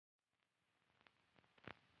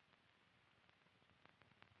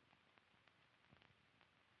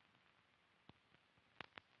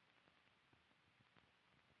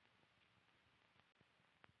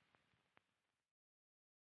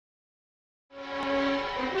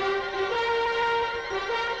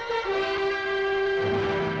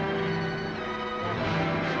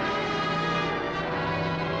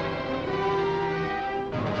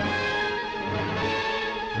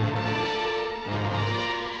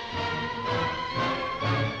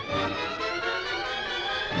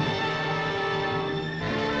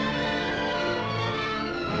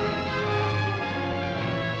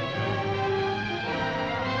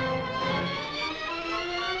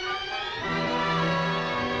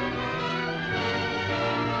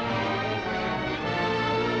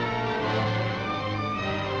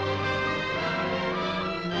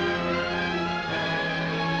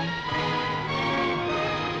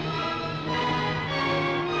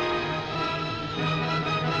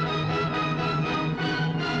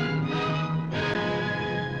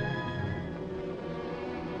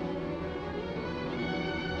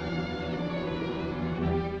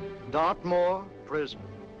Dartmoor Prison,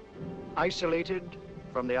 isolated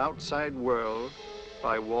from the outside world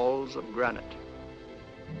by walls of granite.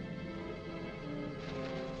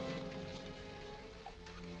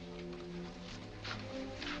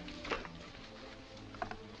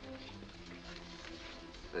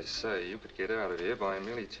 They say you could get out of here by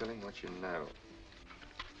merely telling what you know.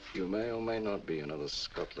 You may or may not be another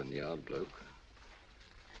Scotland Yard bloke.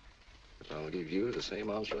 But I'll give you the same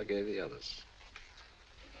answer I gave the others.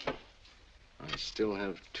 I still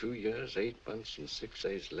have 2 years, 8 months, and 6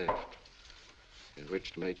 days left in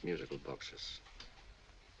which to make musical boxes.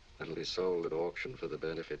 That'll be sold at auction for the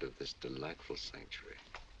benefit of this delightful sanctuary.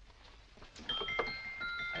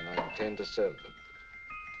 And I intend to sell them.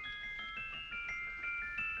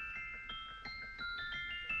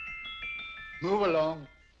 Move along.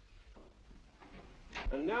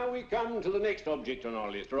 And now we come to the next object on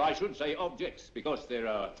our list, or I should say objects, because there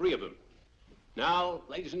are 3 of them. Now,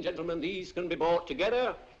 ladies and gentlemen, these can be bought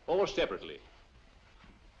together or separately.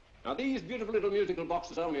 Now, these beautiful little musical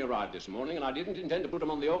boxes only arrived this morning, and I didn't intend to put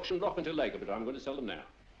them on the auction block until later, but I'm going to sell them now.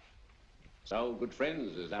 So, good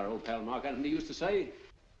friends, as our old pal Mark Antony used to say,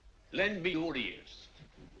 lend me your ears.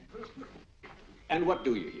 And what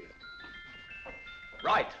do you hear?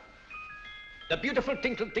 Right. The beautiful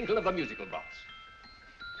tinkle tinkle of a musical box.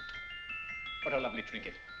 What a lovely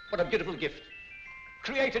trinket. What a beautiful gift.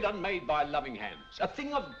 Created and made by loving hands. A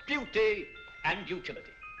thing of beauty and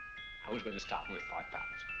utility. I was going to start with £5.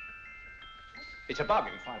 It's a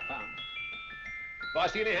bargain, £5. Do I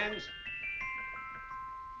see any hands?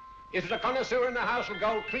 If there's a connoisseur in the house, will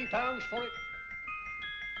go £3 for it.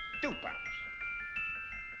 £2.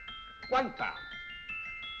 £1.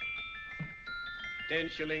 10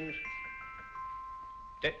 shillings.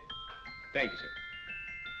 Thank you, sir.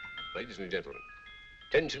 Ladies and gentlemen,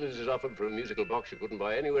 10 shillings is offered for a musical box you couldn't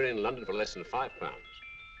buy anywhere in London for less than £5.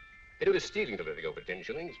 It was stealing to let it go for 10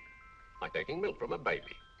 shillings, like taking milk from a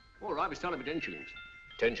baby. All right, we're starting with 10 shillings.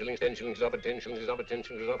 10 shillings, 10 shillings is offered, 10 shillings is offered, 10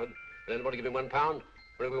 shillings is offered. Will anybody give me £1? Will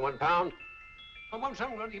anybody give me £1? Oh, won't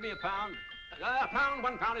someone going to give me £1?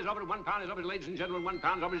 £1 is offered, £1 is offered, ladies and gentlemen,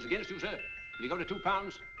 £1 is offered is against you, sir. Will you go to £2?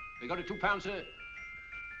 Will you go to £2, sir?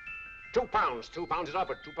 £2. £2 is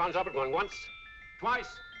offered. £2 is offered. Going once.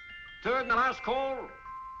 Twice. Third and the last call.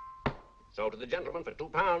 Sold to the gentleman for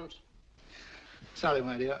 £2. Sorry,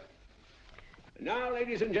 my dear. Now,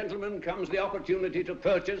 ladies and gentlemen, comes the opportunity to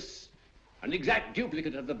purchase an exact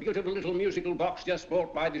duplicate of the beautiful little musical box just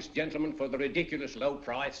bought by this gentleman for the ridiculous low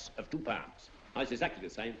price of £2. Oh, it's exactly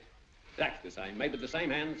the same. Exactly the same. Made with the same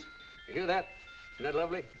hands. You hear that? Isn't that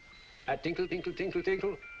lovely? That tinkle, tinkle, tinkle,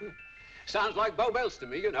 tinkle. Sounds like Bow Bells to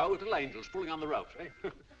me, you know, with little angels pulling on the ropes, eh?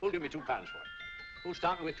 Who'll give me £2 for it? Who's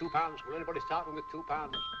starting with £2? Will anybody start with £2? Oh,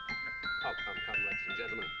 come, ladies and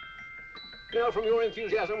gentlemen. You know, from your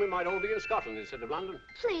enthusiasm, we might all be in Scotland instead of London.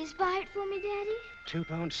 Please buy it for me, Daddy.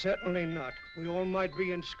 £2, certainly not. We all might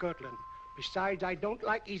be in Scotland. Besides, I don't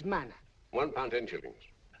like his manner. £1, 10 shillings.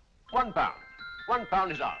 £1.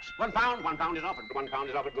 £1 is ours. £1 is offered. £1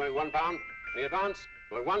 is offered. Going £1. Any advance?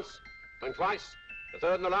 Going once. Going twice. The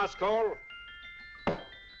third and the last call.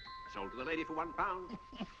 Sold to the lady for £1.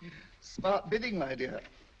 Smart bidding, my dear.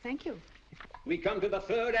 Thank you. We come to the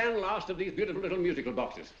third and last of these beautiful little musical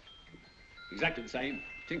boxes. Exactly the same.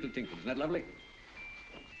 Tinkle, tinkle. Isn't that lovely?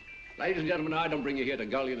 Ladies and gentlemen, I don't bring you here to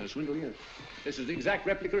gull you and swindle you. This is the exact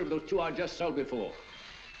replica of those 2 I just sold before.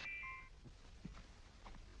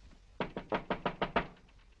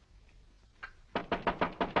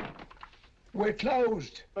 We're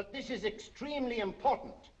closed. But this is extremely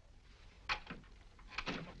important.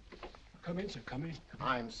 Come in, sir, come in.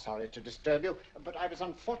 I'm sorry to disturb you, but I was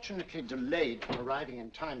unfortunately delayed from arriving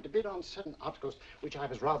in time to bid on certain articles which I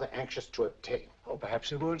was rather anxious to obtain. Oh,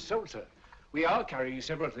 perhaps they weren't sold, sir. We are carrying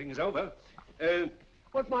several things over.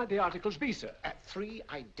 What might the articles be, sir? 3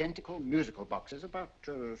 identical musical boxes, about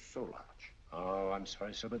so large. Oh, I'm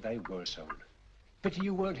sorry, sir, but they were sold. Pity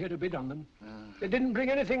you weren't here to bid on them. They didn't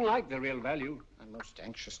bring anything like the real value. I'm most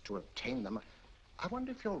anxious to obtain them. I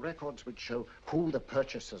wonder if your records would show who the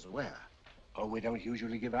purchasers were. Oh, we don't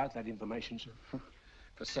usually give out that information, sir.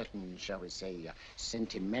 For certain, shall we say,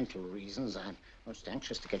 sentimental reasons, I'm most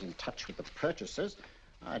anxious to get in touch with the purchasers.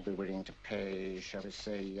 I'd be willing to pay, shall we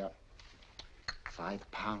say, £5.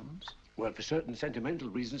 Well, for certain sentimental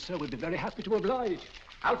reasons, sir, we'd be very happy to oblige.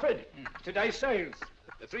 Alfred, today's sales.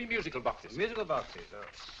 The 3 musical boxes. Musical boxes, oh.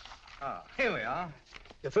 Ah, here we are.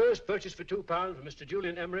 The first purchased for £2 from Mr.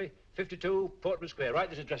 Julian Emery, 52 Portman Square. Write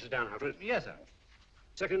this address down, Alfred. Yes, sir.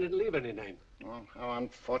 Second didn't leave any name. Oh, how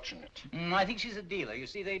unfortunate. I think she's a dealer. You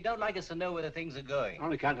see, they don't like us to know where the things are going.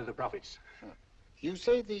 On account of the profits. You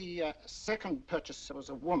say the second purchaser was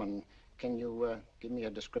a woman. Can you give me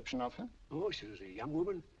a description of her? Oh, she was a young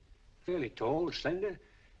woman, fairly tall, slender,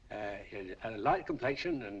 had a light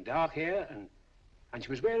complexion and dark hair, and she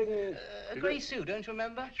was wearing a grey suit, don't you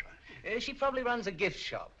remember? That's right. She probably runs a gift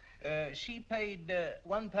shop. She paid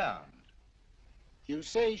 £1. You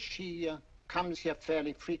say she comes here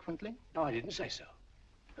fairly frequently? No, I didn't say so.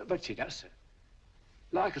 But she does, sir.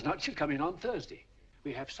 Like as not, she'll come in on Thursday.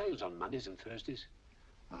 We have sales on Mondays and Thursdays.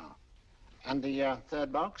 Oh. And the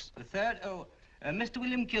third box? The third? Oh, Mr.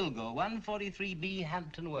 William Kilgore, 143B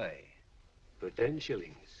Hampton Way. For 10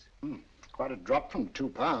 shillings. Quite a drop from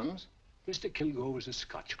 £2. Mr. Kilgore was a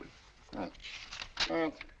Scotchman. Oh.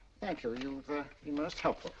 Thank you. You've been most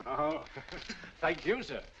helpful. Oh, thank you,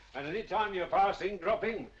 sir. And any time you're passing,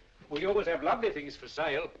 dropping, we always have lovely things for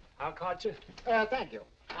sale. How can't you? Thank you.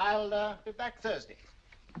 I'll be back Thursday.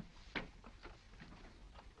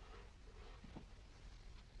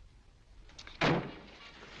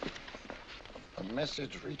 The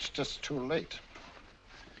message reached us too late.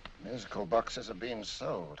 Musical boxes are being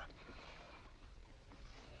sold.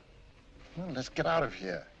 Well, let's get out of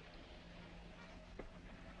here.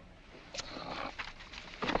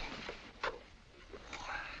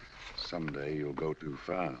 Someday you'll go too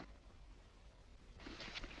far.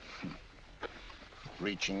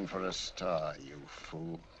 Reaching for a star, you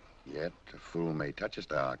fool. Yet a fool may touch a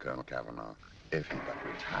star, Colonel Cavanaugh, if he but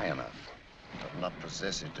reach high enough. But not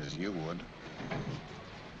possess it as you would.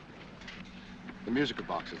 The musical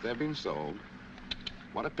boxes, they're being sold.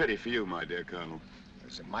 What a pity for you, my dear Colonel.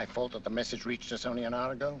 Is it my fault that the message reached us only an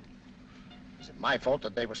hour ago? Is it my fault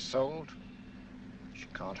that they were sold? She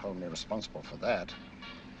can't hold me responsible for that.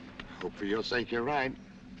 Hope for your sake you're right.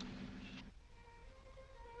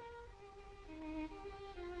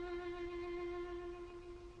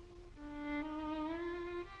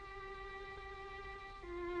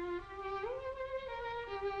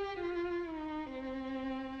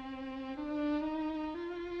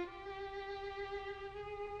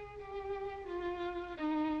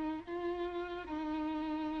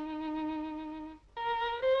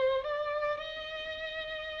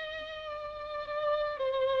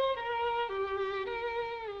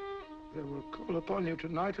 Upon you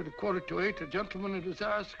tonight at 7:45, a gentleman who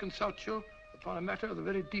desires to consult you upon a matter of the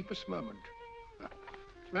very deepest moment.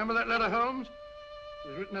 Remember that letter, Holmes? It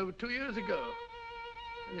was written over 2 years ago.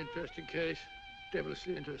 An interesting case,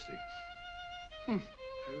 devilishly interesting.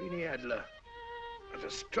 Irene Adler. What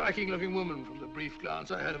a striking-looking woman from the brief glance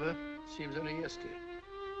I had of her. Seems only yesterday.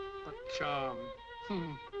 What charm.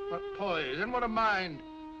 What poise, and what a mind.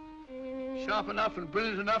 Sharp enough and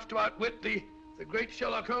brilliant enough to outwit the great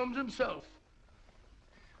Sherlock Holmes himself.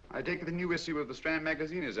 I take it the new issue of the Strand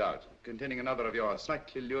magazine is out, containing another of your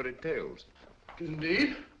slightly lurid tales.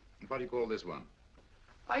 Indeed. What do you call this one?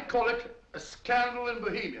 I call it A Scandal in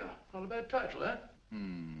Bohemia. Not a bad title, eh?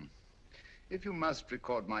 If you must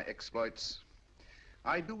record my exploits,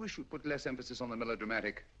 I do wish you'd put less emphasis on the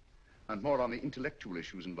melodramatic and more on the intellectual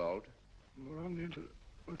issues involved. More on the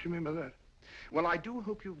what do you mean by that? Well, I do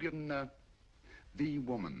hope you've given the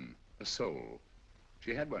woman a soul.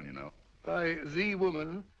 She had one, you know. By the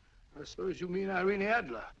woman, I suppose you mean Irene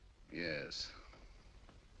Adler. Yes.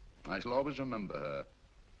 I shall always remember her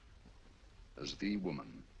as the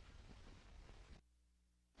woman.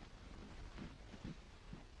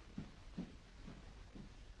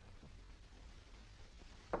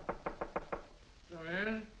 Come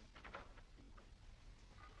in.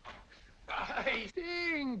 I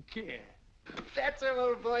think. That's him,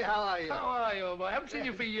 old boy. How are you? How are you, old boy? I haven't seen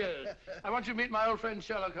you for years. I want you to meet my old friend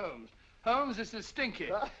Sherlock Holmes. Holmes, this is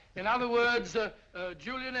Stinky. In other words,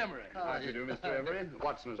 Julian Emery. How do you do, Mr. Emery?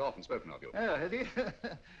 Watson has often spoken of you. Oh, has he?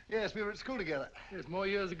 Yes, we were at school together. It's more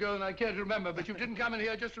years ago than I care to remember, but you didn't come in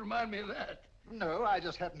here just to remind me of that. No, I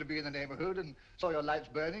just happened to be in the neighborhood and saw your lights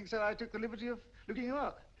burning, so I took the liberty of looking you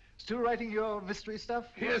up. Still writing your mystery stuff?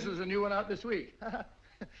 Yes, there's a new one out this week.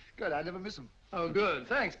 Good, I never miss them. Oh, good,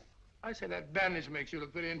 thanks. I say that bandage makes you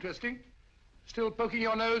look very interesting. Still poking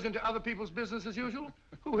your nose into other people's business as usual?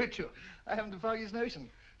 Who hit you? I haven't the foggiest notion.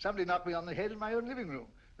 Somebody knocked me on the head in my own living room,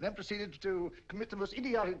 and then proceeded to commit the most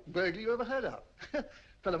idiotic burglary you ever heard of.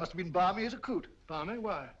 Fellow must have been balmy as a coot. Balmy?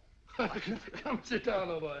 Why? Come sit down,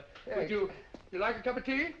 old boy. Hey. You like a cup of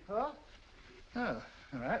tea? Huh? Oh,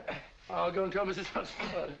 all right. I'll go and tell Mrs. Hudson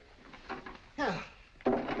about it.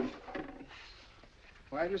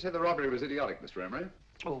 Why do you say the robbery was idiotic, Mr. Emery?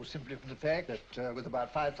 Oh, simply from the fact that with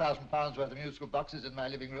about £5,000 worth of musical boxes in my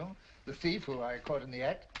living room, the thief, who I caught in the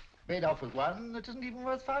act, made off with one that isn't even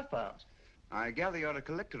worth £5. I gather you're a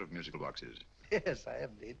collector of musical boxes. Yes, I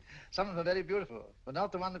am indeed. Some of them are very beautiful, but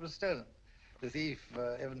not the one that was stolen. The thief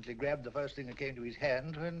evidently grabbed the first thing that came to his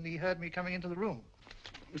hand when he heard me coming into the room.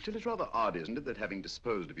 Still, it's rather odd, isn't it, that having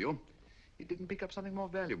disposed of you, he didn't pick up something more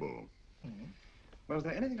valuable. Was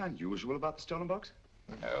there anything unusual about the stolen box?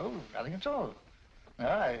 No, nothing at all.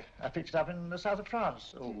 No, I picked it up in the south of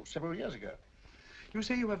France, several years ago. You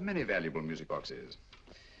say you have many valuable music boxes.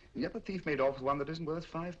 And yet the thief made off with one that isn't worth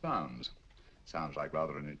 £5. Sounds like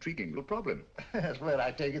rather an intriguing little problem. Well,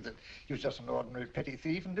 I take it that he was just an ordinary petty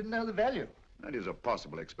thief and didn't know the value. That is a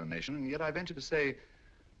possible explanation, and yet I venture to say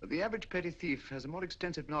that the average petty thief has a more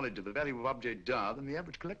extensive knowledge of the value of objets d'art than the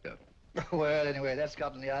average collector. Well, anyway, that's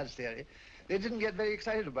Scotland Yard's theory. They didn't get very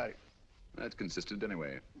excited about it. That's consistent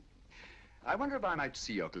anyway. I wonder if I might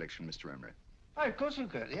see your collection, Mr. Emery. Oh, of course you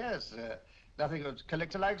could, yes. Nothing a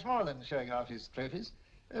collector likes more than showing off his trophies.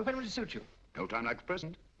 When would it suit you? No time like the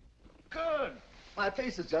present. Good. My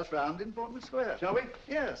place is just round in Portman Square. Shall we?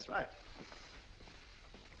 Yes, right.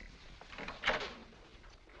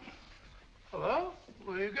 Hello?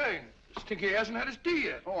 Where are you going? Stinky hasn't had his tea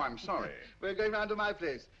yet. Oh, I'm sorry. We're going round to my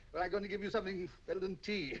place, where I'm going to give you something better than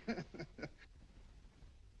tea.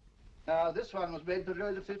 Now, this one was made for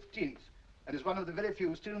Louis XV, and is one of the very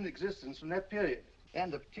few still in existence from that period,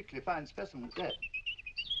 and a particularly fine specimen at that.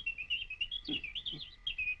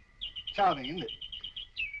 Charming, isn't it?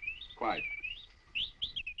 Quite.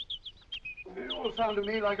 They all sound to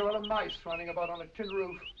me like a lot of mice running about on a tin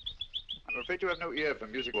roof. I'm afraid you have no ear for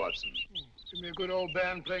music, Watson. Give me a good old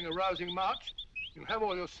band playing a rousing march. You have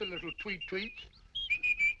all your silly little tweets.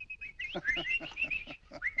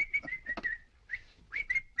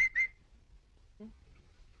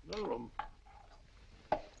 Another room.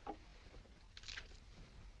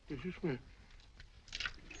 This is me.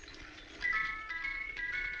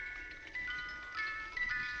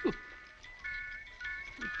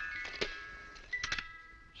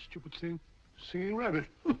 Stupid thing. Singing rabbit.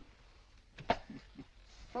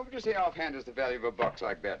 What would you say offhand is the value of a box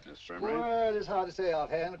like that, Mr. Emery? Well, it's hard to say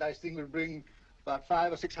offhand, but I think we'll bring about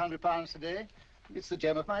 £500 or £600 today. It's the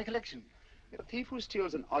gem of my collection. A thief who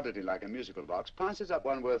steals an oddity like a musical box passes up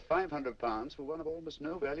one worth £500 for one of almost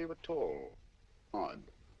no value at all. Odd.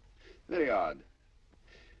 Very odd.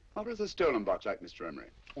 What was the stolen box like, Mr. Emery?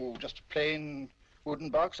 Oh, just a plain wooden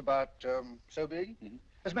box about so big.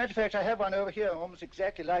 As a matter of fact, I have one over here almost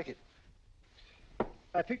exactly like it.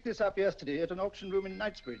 I picked this up yesterday at an auction room in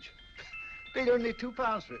Knightsbridge. Paid only £2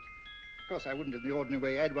 for it. Of course, I wouldn't in the ordinary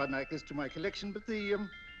way add one like this to my collection, but the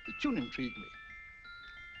tune intrigued me.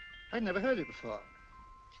 I'd never heard it before.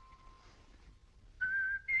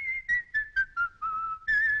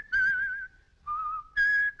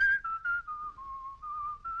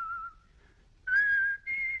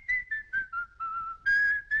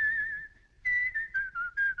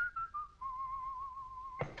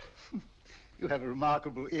 You have a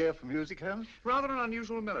remarkable ear for music, Holmes. Rather an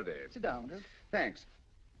unusual melody. Sit down, Dad. Thanks.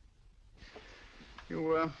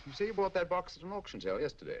 You say you bought that box at an auction sale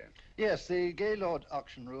yesterday? Yes, the Gaylord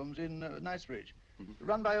auction rooms in Knightsbridge.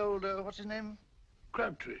 Run by old, what's his name?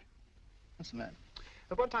 Crabtree. That's the man.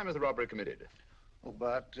 At what time was the robbery committed? Oh,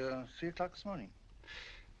 about 3 o'clock this morning.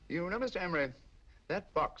 You know, Mr. Emery,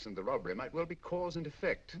 that box and the robbery might well be cause and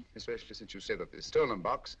effect, especially since you say that the stolen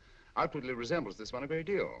box outwardly resembles this one a great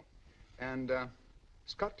deal. And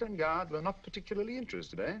Scotland Yard were not particularly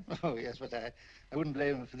interested, eh? Oh, yes, but I wouldn't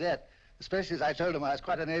blame him for that. Especially as I told him I was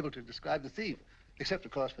quite unable to describe the thief, except,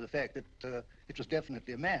 of course, for the fact that it was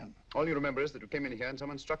definitely a man. All you remember is that you came in here and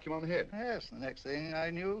someone struck you on the head. Yes, the next thing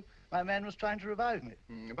I knew, my man was trying to revive me.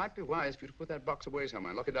 It might be wise for you to put that box away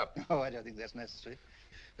somewhere and lock it up. Oh, I don't think that's necessary.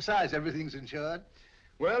 Besides, everything's insured.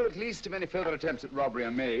 Well, at least if any further attempts at robbery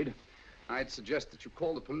are made, I'd suggest that you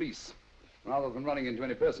call the police, rather than running into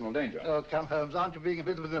any personal danger. Oh, come, Holmes, aren't you being a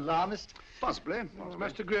bit of an alarmist? Possibly. Well,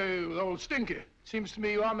 Mr. Gray, with old Stinky, seems to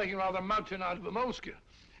me you are making rather a mountain out of a moleskin.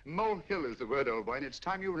 Molehill is the word, old boy, and it's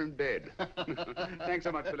time you were in bed. Thanks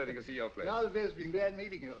so much for letting us see your place. Now the best, been glad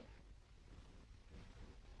meeting you.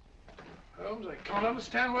 Holmes, I can't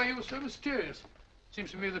understand why you were so mysterious. Seems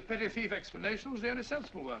to me the petty thief explanation was the only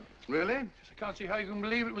sensible one. Really? Yes, I can't see how you can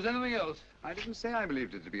believe it was anything else. I didn't say I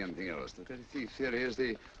believed it to be anything else. The petty thief theory is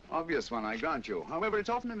the obvious one, I grant you. However, it's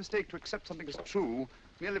often a mistake to accept something as true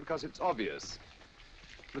merely because it's obvious.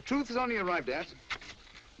 The truth is only arrived at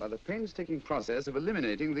by the painstaking process of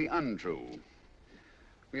eliminating the untrue.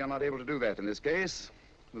 We are not able to do that in this case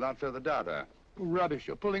without further data. Rubbish,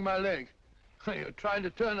 you're pulling my leg. You're trying to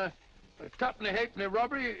turn a tuppenny halfpenny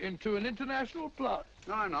robbery into an international plot.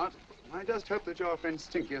 No, I'm not. I just hope that your friend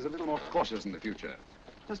Stinky is a little more cautious in the future.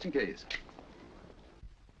 Just in case.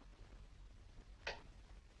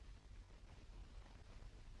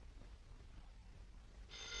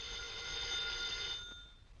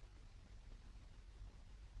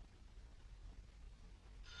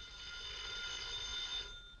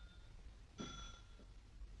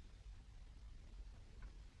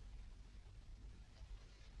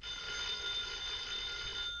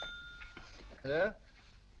 Yeah?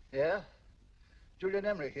 Yeah? Julian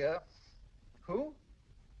Emery here. Who?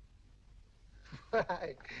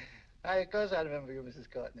 Why, of course I remember you, Mrs.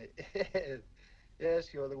 Courtney.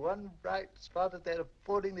 Yes, you're the one bright spot at that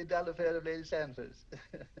appallingly dull affair of Lady Sanford's.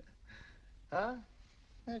 Huh?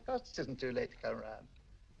 Of course it isn't too late to come round.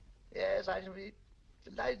 Yes, I shall be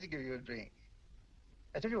delighted to give you a drink.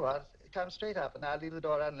 I tell you what, come straight up and I'll leave the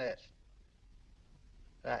door unlatched.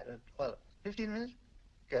 Right, well, 15 minutes?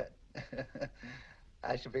 Good.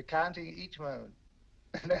 I shall be counting each moment.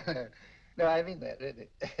 No, I mean that, really.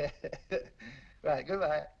 Right,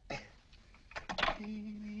 goodbye.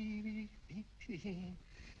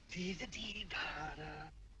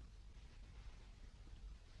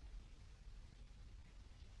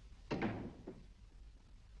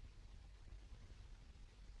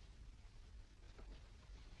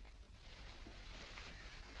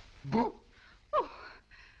 Boo! Oh,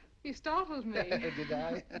 you startled me. Did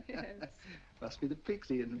I? Yes. Must be the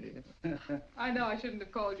pixie in me. I know I shouldn't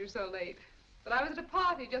have called you so late, but I was at a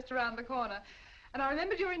party just around the corner, and I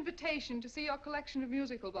remembered your invitation to see your collection of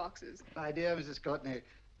musical boxes. My dear Mrs. Courtney,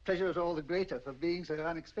 pleasure is all the greater for being so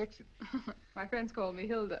unexpected. My friends call me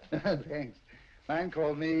Hilda. Thanks. Mine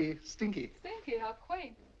called me Stinky. Stinky, how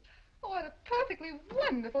quaint. Oh, what a perfectly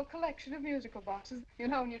wonderful collection of musical boxes. You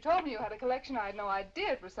know, when you told me you had a collection, I had no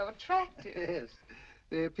idea it was so attractive. Yes.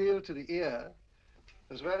 They appeal to the ear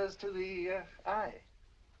as well as to the eye.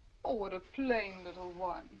 Oh, what a plain little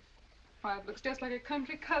one. Why, it looks just like a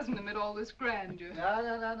country cousin amid all this grandeur.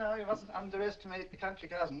 No. You mustn't underestimate the country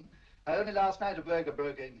cousin. Only last night a burglar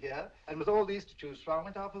broke in here, and with all these to choose from,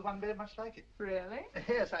 went off with one very much like it. Really?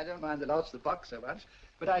 Yes, I don't mind the loss of the box so much,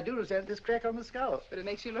 but I do resent this crack on the skull. But it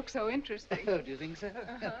makes you look so interesting. Oh, do you think so?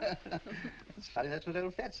 Uh-huh. It's funny, that's what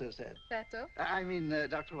old Fatso said. Fatso? I mean,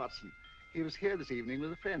 Dr. Watson. He was here this evening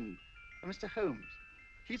with a friend, Mr. Holmes.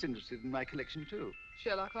 He's interested in my collection, too.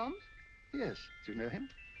 Sherlock Holmes? Yes. Do you know him?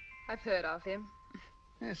 I've heard of him.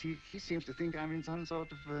 Yes, he seems to think I'm in some sort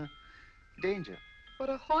of danger. What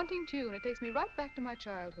a haunting tune. It takes me right back to my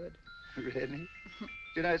childhood. Really?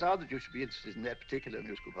 You know, it's odd that you should be interested in that particular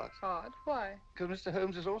musical box. Odd? Why? Because Mr.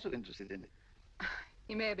 Holmes is also interested in it.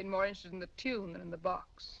 He may have been more interested in the tune than in the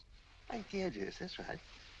box. I did, yes, that's right.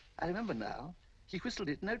 I remember now. He whistled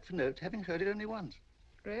it note for note, having heard it only once.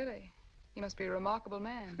 Really? He must be a remarkable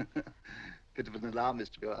man. Bit of an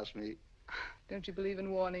alarmist, if you ask me. Don't you believe in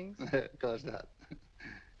warnings? Of course not.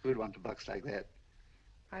 Who'd want a box like that?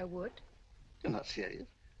 I would. You're not serious.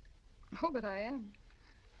 Oh, but I am.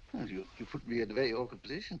 Well, you put me in a very awkward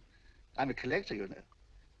position. I'm a collector, you know.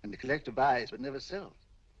 And the collector buys but never sells.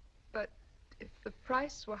 But if the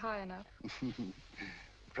price were high enough...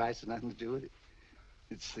 The price has nothing to do with it.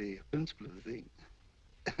 It's the principle of the thing.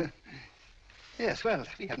 Yes, well,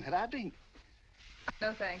 we haven't had our drink.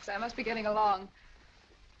 No, thanks. I must be getting along.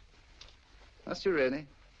 Must you really?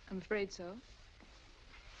 I'm afraid so.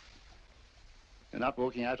 You're not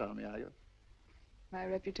walking out on me, are you? My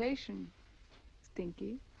reputation,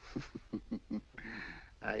 Stinky.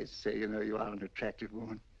 I say, you know, you are an attractive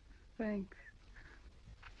woman. Thanks.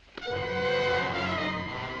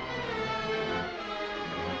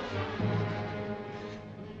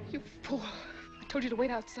 You fool. I told you to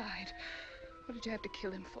wait outside. What did you have to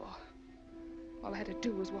kill him for? All I had to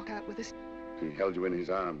do was walk out with this. He held you in his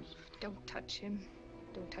arms. Don't touch him.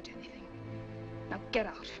 Don't touch anything. Now get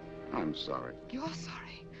out. I'm sorry. You're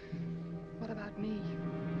sorry. What about me?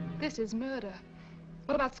 This is murder.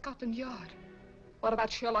 What about Scotland Yard? What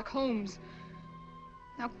about Sherlock Holmes?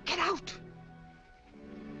 Now get out!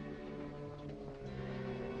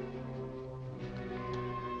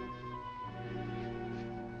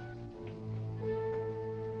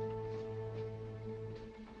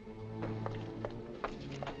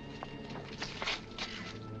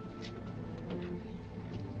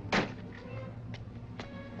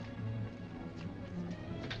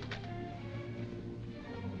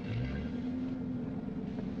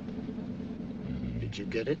 Did you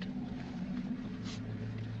get it?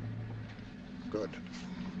 Good.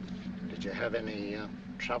 Did you have any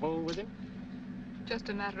trouble with him? Just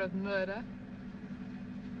a matter of murder.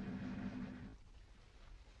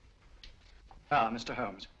 Ah, Mr.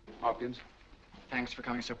 Holmes. Hopkins. Thanks for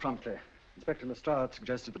coming so promptly. Inspector Lestrade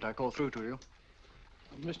suggested that I call through to you.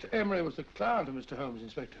 Mr. Emery was the client of Mr. Holmes,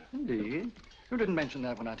 Inspector. Indeed. You didn't mention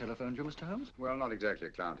that when I telephoned you, Mr. Holmes. Well, not exactly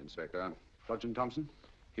a client, Inspector. Sergeant Thompson?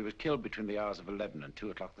 He was killed between the hours of 11 and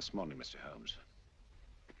 2 o'clock this morning, Mr. Holmes.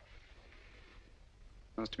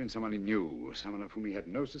 Must have been someone he knew, someone of whom he had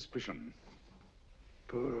no suspicion.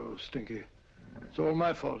 Poor old Stinky. It's all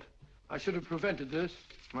my fault. I should have prevented this.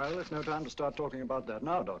 Well, there's no time to start talking about that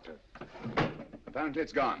now, Doctor. Apparently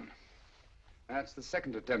it's gone. That's the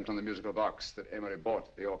second attempt on the musical box that Emery bought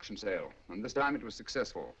at the auction sale. And this time it was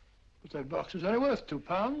successful. But that box was only worth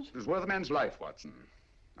 £2. It was worth a man's life, Watson.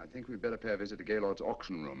 I think we'd better pay a visit to Gaylord's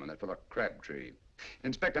auction room and that fellow Crabtree.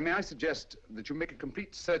 Inspector, may I suggest that you make a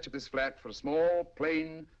complete search of this flat for a small,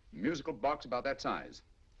 plain, musical box about that size?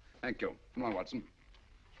 Thank you. Come on, Watson.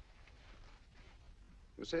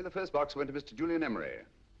 You say the first box went to Mr. Julian Emery.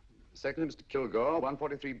 The second to Mr. Kilgore,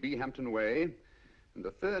 143B Hampton Way. And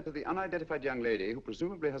the third to the unidentified young lady who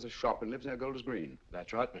presumably has a shop and lives near Golders Green.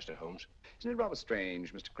 That's right, Mr. Holmes. Isn't it rather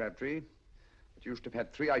strange, Mr. Crabtree, that you should have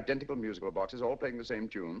had 3 identical musical boxes all playing the same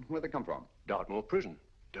tune? Where'd they come from? Dartmoor Prison.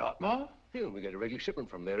 Dartmoor? Yeah, we get a regular shipment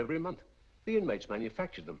from there every month. The inmates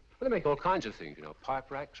manufactured them. Well, they make all kinds of things, you know,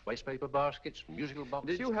 pipe racks, waste paper baskets, musical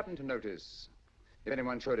boxes. Did you happen to notice if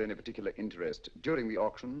anyone showed any particular interest during the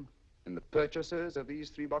auction in the purchasers of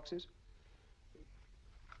these 3 boxes?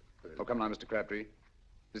 Oh, come now, Mr. Crabtree.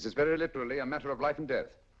 This is very literally a matter of life and death.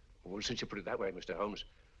 Well, since you put it that way, Mr. Holmes,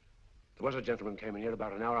 there was a gentleman came in here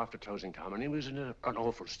about an hour after closing time, and he was in an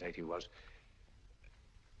awful state, he was.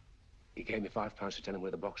 He gave me £5 to tell him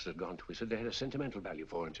where the boxes had gone to. He said they had a sentimental value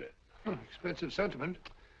for him, sir. Oh, expensive sentiment.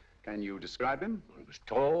 Can you describe him? Well, he was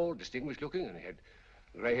tall, distinguished looking, and he had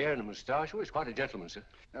grey hair and a moustache. Oh, he was quite a gentleman, sir.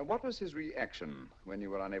 Now, what was his reaction when you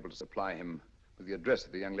were unable to supply him with the address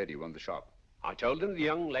of the young lady who owned the shop? I told him the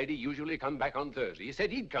young lady usually come back on Thursday. He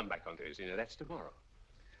said he'd come back on Thursday. Now, that's tomorrow.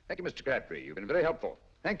 Thank you, Mr. Crabtree. You've been very helpful.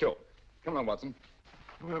 Thank you. Come on, Watson.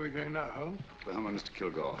 Where are we going now, Holmes? To the home of Mr.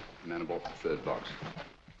 Kilgore, the man who bought the 3rd box.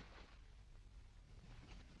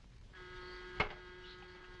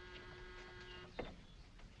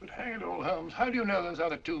 But hang it all, Holmes, how do you know those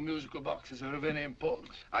other 2 musical boxes are of any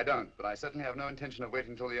importance? I don't, but I certainly have no intention of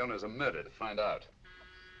waiting until the owners are murdered to find out.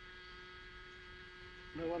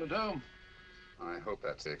 No one at home. I hope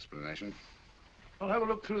that's the explanation. I'll have a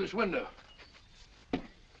look through this window.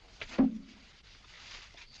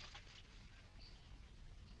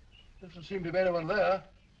 Doesn't seem to be anyone there.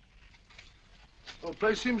 The whole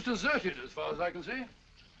place seems deserted as far as I can see.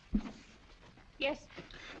 Yes.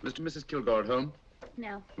 Mr. and Mrs. Kilgore at home?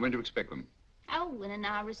 No. When do you expect them? Oh, in an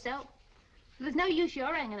hour or so. There's no use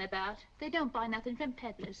you're hanging about. They don't buy nothing from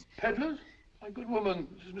peddlers. Peddlers? My good woman,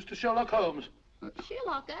 this is Mr. Sherlock Holmes.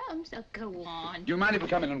 Sherlock Holmes? Oh, go on. Do you mind if we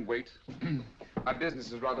come in and wait? Our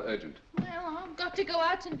business is rather urgent. Well, I've got to go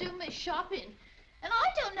out and do my shopping. And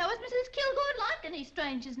I don't know as Mrs. Kilgore like any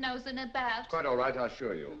strangers nosing about. Quite all right, I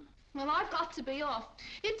assure you. Well, I've got to be off.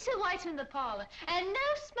 It's too late in the parlor. And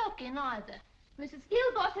no smoking either. Mrs.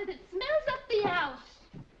 Kilgore says it smells up the house.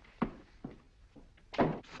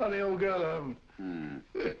 Funny old girl, Holmes.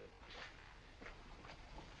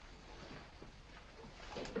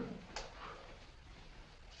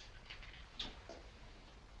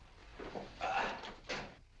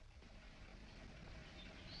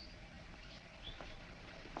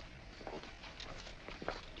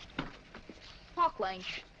 Park Lane.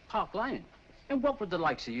 Park Lane? And what would the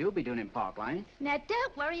likes of you be doing in Park Lane? Now,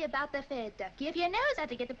 don't worry about the fare, Ducky. If you knows how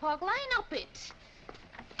to get to Park Lane, up it.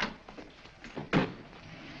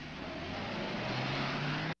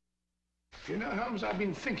 You know, Holmes, I've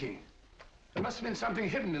been thinking. There must have been something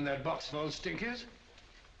hidden in that box of old stinkers.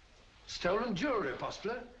 Stolen jewelry,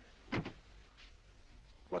 possibly.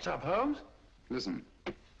 What's up, Holmes? Listen.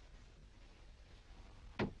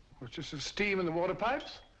 What's just the steam in the water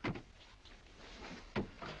pipes?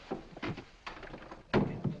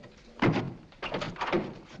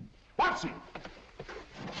 Watson!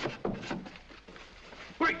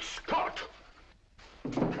 Great Scott!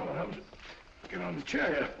 Come on, Holmes. Get on the chair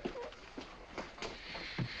here.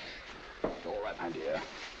 It's all right, my dear.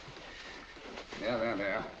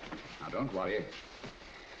 There. Now, don't worry.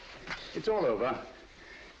 It's all over.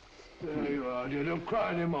 There you are, dear. Don't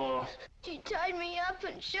cry anymore. She tied me up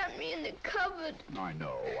and shut me in the cupboard. I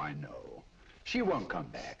know. She won't come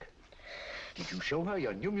back. Did you show her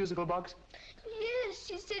your new musical box? Yes,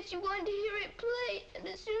 she said she wanted to hear it play, and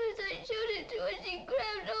as soon as I showed it to her, she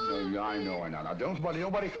grabbed hold of it. I know. Now, don't worry.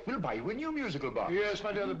 Nobody will buy you a new musical box. Yes,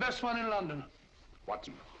 my dear, the best one in London.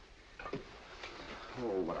 Watson.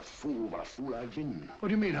 Oh, what a fool I've been. What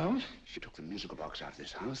do you mean, Holmes? She took the musical box out of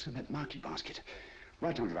this house in that market basket,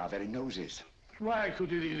 right under our very noses. Why could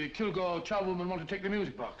the Kilgore charwoman want to take the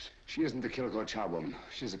music box? She isn't the Kilgore charwoman.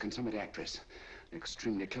 She's a consummate actress. An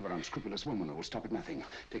extremely clever, unscrupulous woman who will stop at nothing.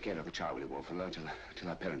 Take care of the child, will you, Wolf, till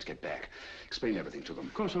our parents get back. Explain everything to them.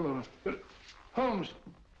 Of course I will. But, Holmes,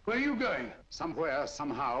 where are you going? Somewhere,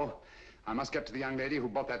 somehow, I must get to the young lady who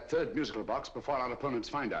bought that 3rd musical box before our opponents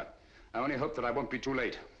find her. I only hope that I won't be too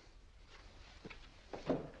late.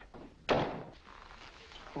 Oh,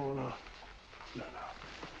 no. No,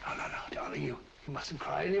 darling, you mustn't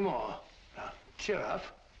cry anymore. Now, cheer up.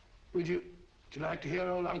 Would you like to hear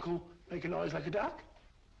old Uncle make a noise like a duck?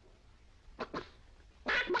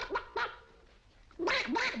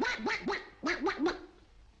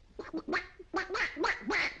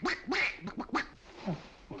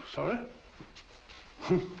 Oh, sorry.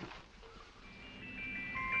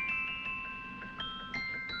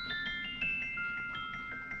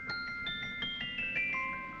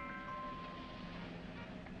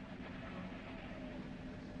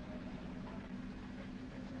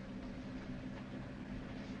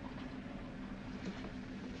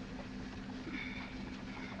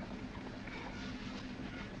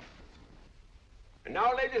 And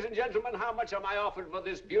now, ladies and gentlemen, how much am I offered for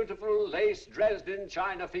this beautiful lace Dresden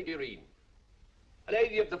china figurine? A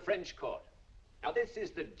lady of the French court. Now, this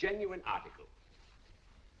is the genuine article.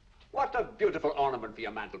 What a beautiful ornament for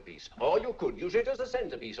your mantelpiece. Or you could use it as a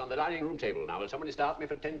centerpiece on the dining room table. Now, will somebody start me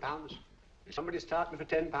for £10? Will somebody start me for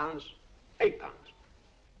 £10? £8?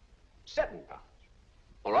 £7?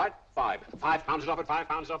 All right, £5 is offered,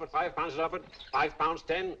 £5 is offered, £5 is offered, £5,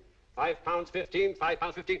 10, £5, 15,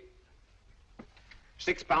 £5, 15.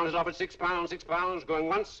 £6 is offered, £6, going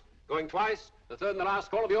once, going twice. The third and the last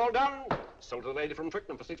call will be all done. Sold to the lady from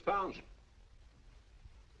Twickenham for £6.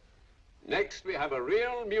 Next, we have a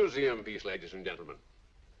real museum piece, ladies and gentlemen.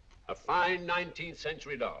 A fine 19th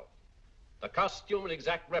century doll. The costume an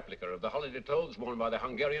exact replica of the holiday clothes worn by the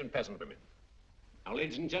Hungarian peasant women. Now,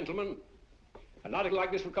 ladies and gentlemen, an article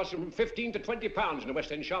like this will cost you from £15 to £20 in a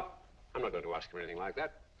West End shop. I'm not going to ask you anything like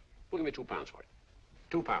that. We'll give me £2 for it.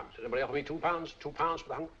 £2. Anybody offer me £2? £2 for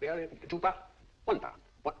the Hungarian? £2? £1.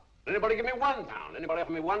 What? Anybody give me £1? Anybody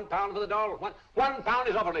offer me £1 for the doll? £1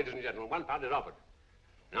 is offered, ladies and gentlemen. £1 is offered.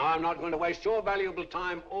 Now, I'm not going to waste your valuable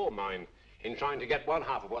time or mine in trying to get one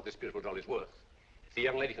half of what this beautiful doll is worth. If the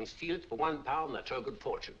young lady can steal it for £1, that's her good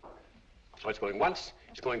fortune. So it's going once,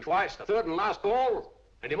 it's going twice, the third and last call.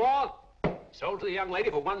 Any more? Sold to the young lady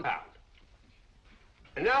for £1.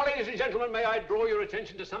 And now, ladies and gentlemen, may I draw your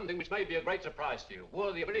attention to something which may be a great surprise to you,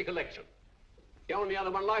 worthy of any collection. The only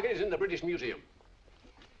other one like it is in the British Museum.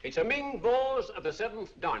 It's a Ming vase of the 7th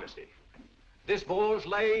dynasty. This vase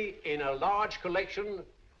lay in a large collection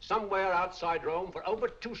somewhere outside Rome for over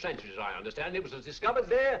 2 centuries, I understand. It was discovered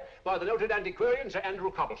there by the noted antiquarian, Sir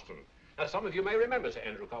Andrew Coppleston. Now, some of you may remember Sir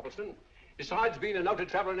Andrew Coppleston. Besides being a noted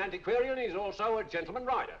traveller and antiquarian, he's also a gentleman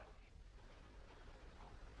rider.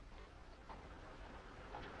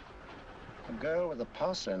 A girl with a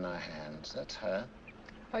parcel in her hands, that's her.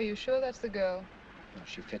 Are you sure that's the girl? Well,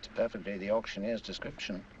 she fits perfectly the auctioneer's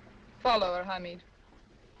description. Follow her, Hamid.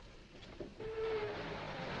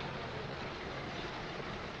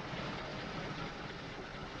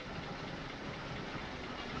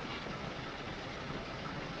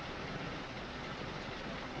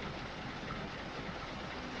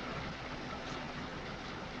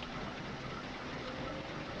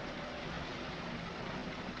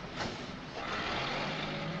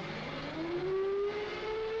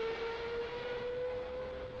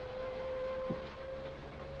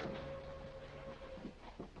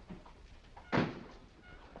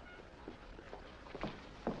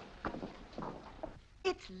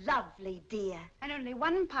 It's lovely, dear. And only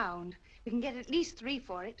 £1. We can get at least 3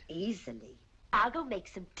 for it. Easily. I'll go make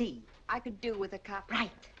some tea. I could do with a cup.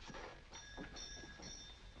 Right.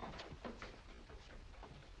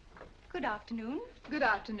 Good afternoon. Good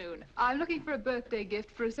afternoon. I'm looking for a birthday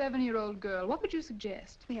gift for a 7-year-old girl. What would you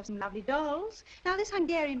suggest? We have some lovely dolls. Now, this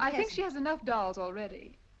Hungarian I think peasant- she has enough dolls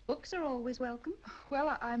already. Books are always welcome.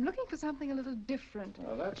 Well, I'm looking for something a little different.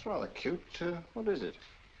 Well, that's rather cute. What is it?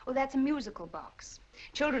 Oh, that's a musical box.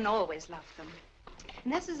 Children always love them.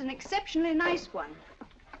 And this is an exceptionally nice one.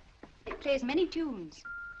 It plays many tunes.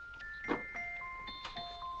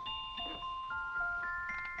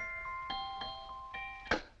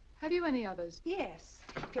 Have you any others? Yes.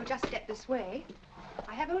 If you'll just step this way.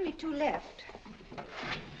 I have only 2 left.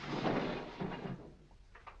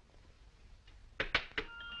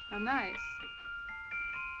 Oh, nice.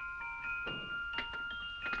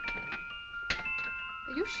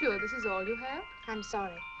 Are you sure this is all you have? I'm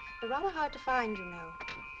sorry. They're rather hard to find, you know.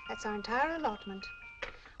 That's our entire allotment.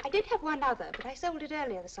 I did have one other, but I sold it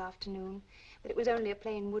earlier this afternoon. But it was only a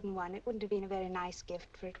plain wooden one. It wouldn't have been a very nice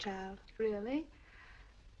gift for a child. Really?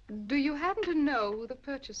 Do you happen to know who the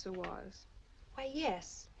purchaser was? Why,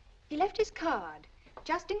 yes. He left his card,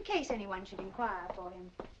 just in case anyone should inquire for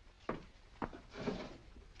him.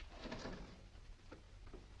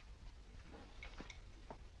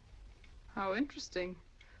 How interesting.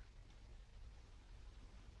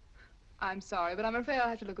 I'm sorry, but I'm afraid I'll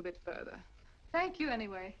have to look a bit further. Thank you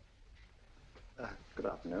anyway. Good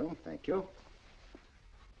afternoon. Thank you.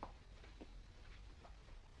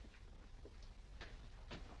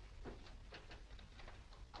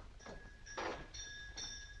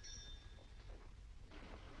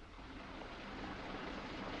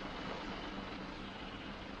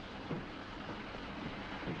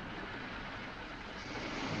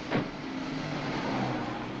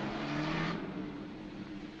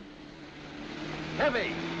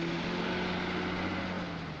 Heavy!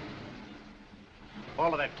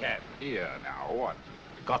 All of that cab. Here, now, what?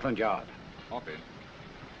 Scotland Yard. Hop in.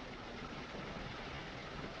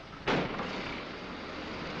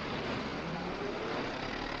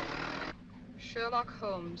 Sherlock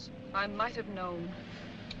Holmes. I might have known.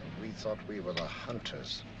 We thought we were the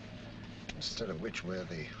hunters, instead of which we're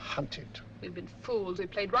the hunted. We've been fools. We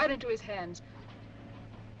played right into his hands.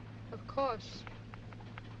 Of course.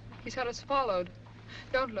 He's had us followed.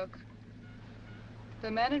 Don't look. The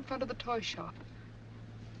man in front of the toy shop.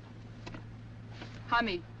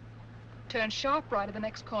 Hamid, turn sharp right at the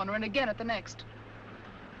next corner and again at the next.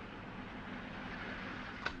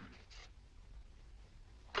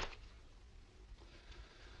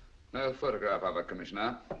 No photograph of her,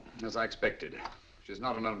 Commissioner, as I expected. She's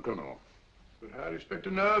not a known criminal. But how do you expect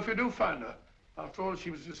to know if you do find her? After all,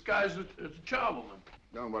 she was disguised as a charwoman.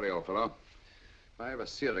 Don't worry, old fellow. If I ever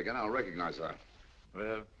see her again, I'll recognize her.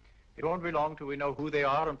 Well, it won't be long till we know who they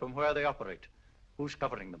are and from where they operate. Who's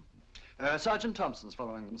covering them? Sergeant Thompson's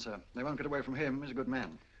following them, sir. They won't get away from him. He's a good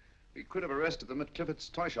man. We could have arrested them at Clifford's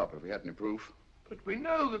toy shop if we had any proof. But we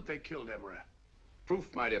know that they killed Emery. Proof,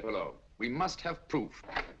 my dear fellow. We must have proof.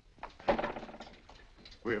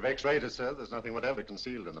 We have x-rayed it, sir. There's nothing whatever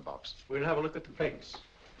concealed in the box. We'll have a look at the plates.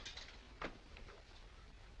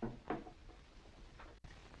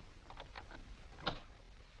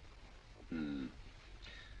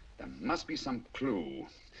 There must be some clue.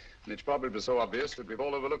 And it's probably so obvious that we've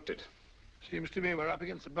all overlooked it. Seems to me we're up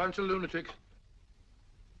against a bunch of lunatics.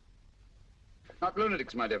 Not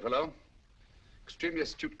lunatics, my dear fellow. Extremely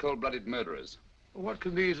astute, cold-blooded murderers. What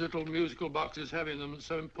can these little musical boxes have in them that's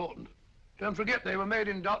so important? Don't forget, they were made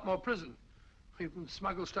in Dartmoor prison. You can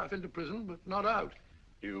smuggle stuff into prison, but not out.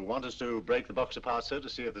 You want us to break the box apart, sir, to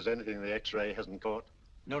see if there's anything the x-ray hasn't caught?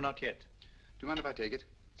 No, not yet. Do you mind if I take it?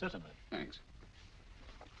 Certainly. Thanks.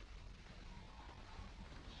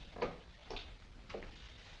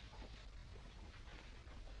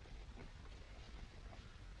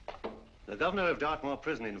 The governor of Dartmoor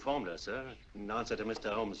Prison informed us, sir, in answer to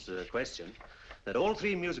Mr. Holmes' question, that all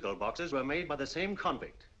three musical boxes were made by the same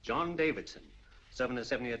convict, John Davidson, serving a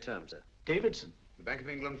 7-year term, sir. Davidson? The Bank of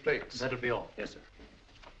England plates. That'll be all. Yes, sir.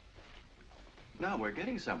 Now we're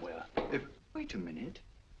getting somewhere. Wait a minute.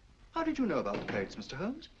 How did you know about the plates, Mr.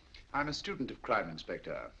 Holmes? I'm a student of crime,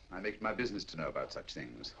 Inspector. I make it my business to know about such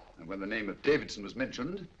things. And when the name of Davidson was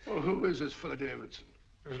mentioned... Well, who is this fellow Davidson?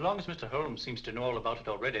 As long as Mr. Holmes seems to know all about it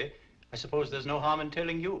already, I suppose there's no harm in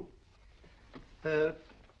telling you. 2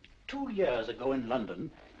 years ago in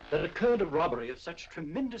London, there occurred a robbery of such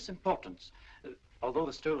tremendous importance, although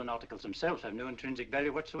the stolen articles themselves have no intrinsic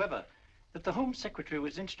value whatsoever, that the Home Secretary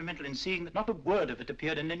was instrumental in seeing that not a word of it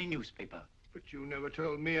appeared in any newspaper. But you never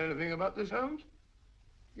told me anything about this, Holmes.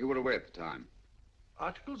 You were away at the time.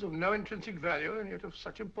 Articles of no intrinsic value and yet of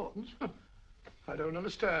such importance? I don't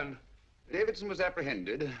understand. Davidson was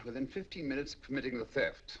apprehended within 15 minutes of committing the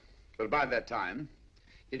theft. But by that time,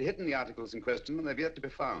 he'd hidden the articles in question and they've yet to be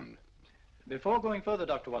found. Before going further,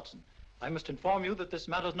 Dr. Watson, I must inform you that this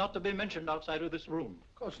matter's not to be mentioned outside of this room.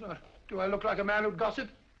 Of course not. Do I look like a man who'd gossip?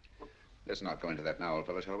 Let's not go into that now, old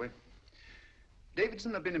fellow, shall we?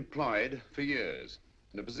 Davidson had been employed for years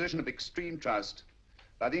in a position of extreme trust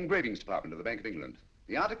by the engravings department of the Bank of England.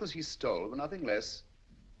 The articles he stole were nothing less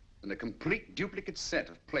than a complete duplicate set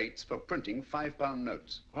of plates for printing £5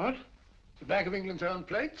 notes. What? The Bank of England's own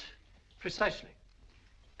plates? Precisely.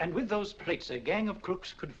 And with those plates, a gang of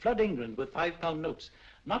crooks could flood England with £5 notes,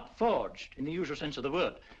 not forged in the usual sense of the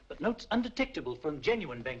word, but notes undetectable from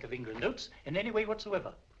genuine Bank of England notes in any way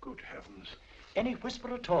whatsoever. Good heavens. Any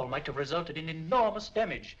whisper at all might have resulted in enormous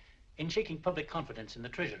damage in shaking public confidence in the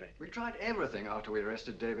Treasury. We tried everything after we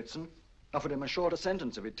arrested Davidson. Offered him a shorter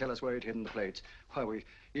sentence if he'd tell us where he'd hidden the plates. Why, we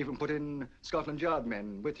even put in Scotland Yard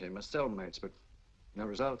men with him as cellmates, but no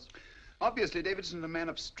results. Obviously, Davidson is a man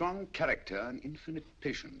of strong character and infinite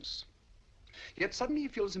patience. Yet suddenly he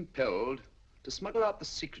feels impelled to smuggle out the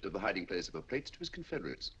secret of the hiding place of the plates to his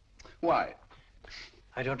confederates. Why?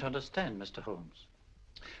 I don't understand, Mr. Holmes.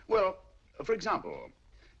 Well, for example,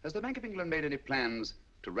 has the Bank of England made any plans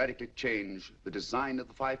to radically change the design of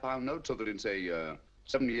the £5 note so that in, say,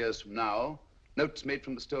 7 years from now, notes made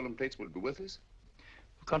from the stolen plates will be worthless?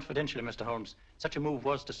 Confidentially, Mr. Holmes, such a move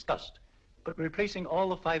was discussed. But replacing all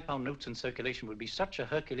the £5 notes in circulation would be such a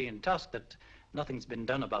Herculean task that nothing's been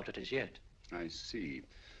done about it as yet. I see.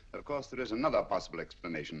 Of course, there is another possible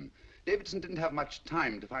explanation. Davidson didn't have much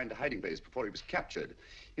time to find a hiding place before he was captured.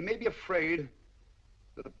 He may be afraid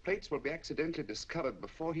that the plates will be accidentally discovered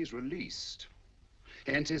before he's released.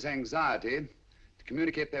 Hence his anxiety to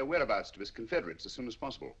communicate their whereabouts to his confederates as soon as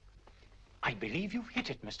possible. I believe you've hit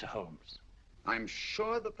it, Mr. Holmes. I'm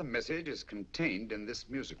sure that the message is contained in this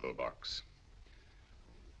musical box.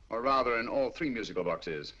 Or rather, in all three musical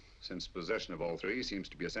boxes, since possession of all three seems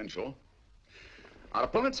to be essential. Our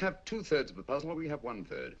opponents have 2/3 of the puzzle, we have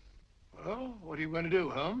 1/3. Well, what are you going to do,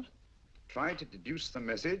 Holmes? Try to deduce the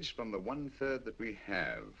message from the 1/3 that we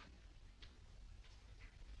have.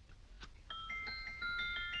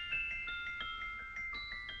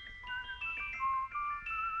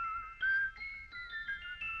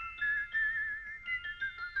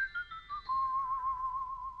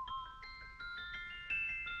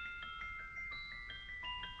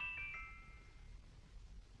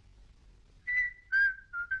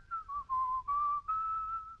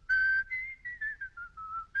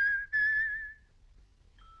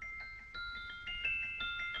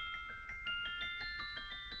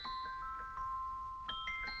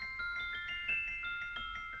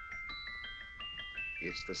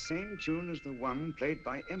 It's the same tune as the one played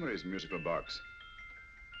by Emery's musical box.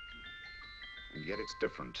 And yet it's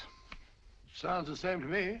different. Sounds the same to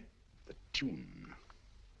me. The tune.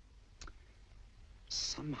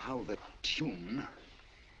 Somehow the tune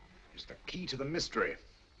is the key to the mystery.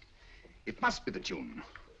 It must be the tune.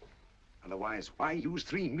 Otherwise, why use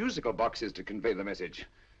 3 musical boxes to convey the message?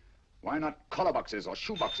 Why not collar boxes or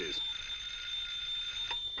shoe boxes?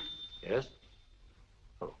 Yes?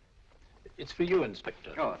 Oh. It's for you,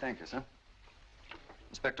 Inspector. Oh, thank you, sir.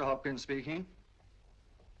 Inspector Hopkins speaking.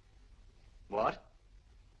 What?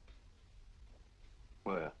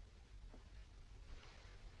 Where?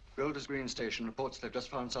 Golders Green Station reports they've just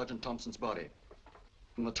found Sergeant Thompson's body.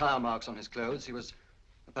 From the tire marks on his clothes, he was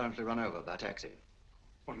apparently run over by a taxi.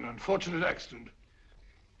 What an unfortunate accident.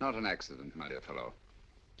 Not an accident, my dear fellow.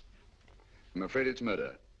 I'm afraid it's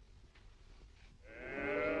murder.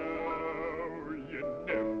 Oh, you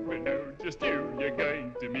never know just who you're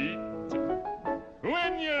going to meet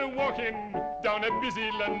when you're walking down a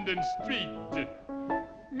busy London street.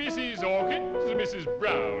 Mrs. Hawkins, Mrs.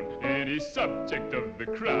 Brown, any subject of the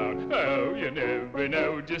crowd. Oh, you never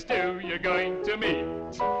know just who you're going to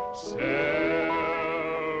meet. So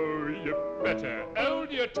you better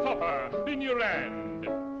hold your topper in your hand,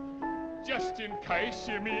 just in case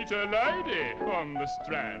you meet a lady on the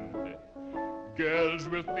Strand. Girls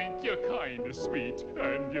will think you're kind of sweet,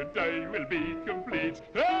 and your day will be complete.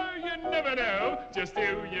 Oh, you never know just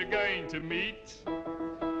who you're going to meet.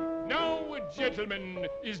 Now, a gentleman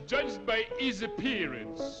is judged by his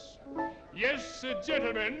appearance. Yes, a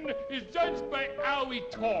gentleman is judged by how he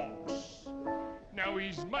talks. Now,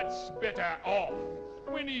 he's much better off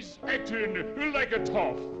when he's acting like a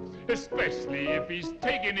toff, especially if he's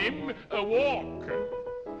taking him a walk.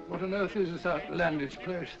 What on earth is this outlandish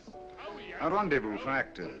place? A rendezvous for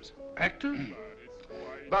actors. Actors?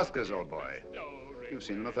 Buskers, old boy. You've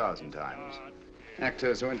seen them 1,000 times.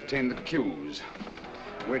 Actors who entertain the queues,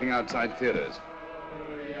 waiting outside theaters.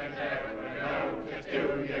 You never know just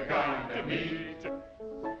who you're going to meet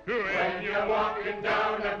when you're walking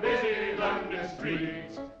down a busy London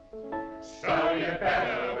street. So you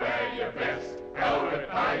better wear your best, hold it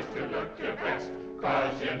nice to look your best,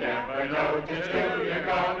 'cause you never know just who you're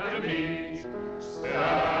going to meet. So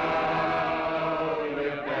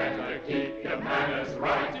you better keep your manners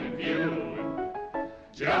right in view,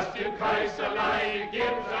 just in case a lady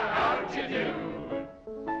gives a how d'ye do.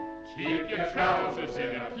 Keep your trousers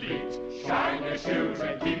in a pleat, shine your shoes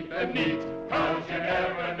and keep them neat, 'cause you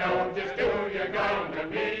never know just who you're going to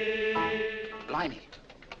meet. Blimey.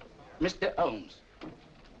 Mr. Holmes.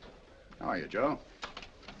 How are you, Joe?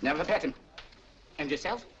 Never met him. And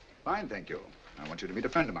yourself? Fine, thank you. I want you to meet a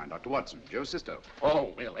friend of mine, Dr. Watson, Joe's sister.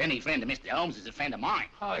 Oh, well, any friend of Mr. Holmes is a friend of mine.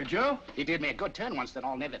 Hi, Joe. He did me a good turn once that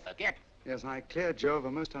I'll never forget. Yes, I cleared Joe of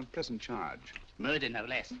a most unpleasant charge. Murder, no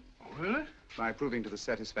less. Oh, really? By proving to the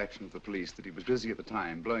satisfaction of the police that he was busy at the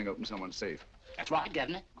time blowing open someone's safe. That's right,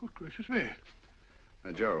 Governor. Good gracious me.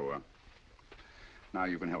 Joe, now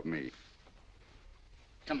you can help me.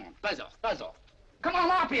 Come on, buzz off, buzz off. Come on,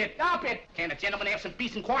 up it, up it. Can't a gentleman have some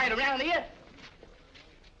peace and quiet around here?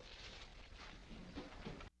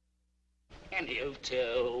 And you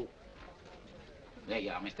too. There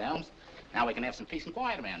you are, Mr. Holmes. Now we can have some peace and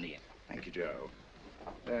quiet around here. Thank you, Joe.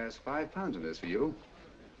 There's £5 in this for you.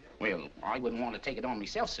 Well, I wouldn't want to take it on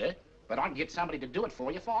myself, sir, but I'd get somebody to do it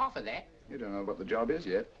for you for half of that. You don't know what the job is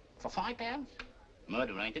yet. For £5?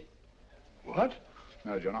 Murder, ain't it? What?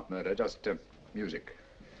 No, Joe, not murder, just music.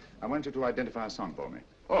 I want you to identify a song for me.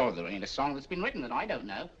 Oh, there ain't a song that's been written that I don't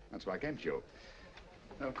know. That's why I came to you.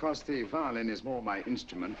 Now, of course, the violin is more my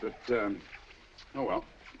instrument, but, oh, well,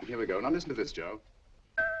 here we go. Now, listen to this, Joe.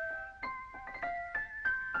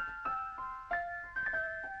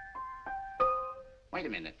 Wait a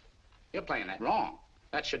minute. You're playing that wrong.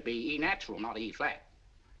 That should be E natural, not E flat.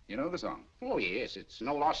 You know the song? Oh, yes. It's an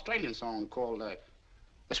old Australian song called,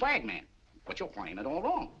 The Swag Man. But you're playing it all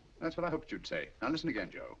wrong. That's what I hoped you'd say. Now, listen again,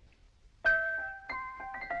 Joe.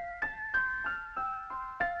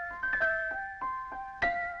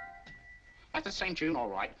 That's the same tune, all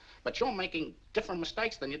right, but you're making different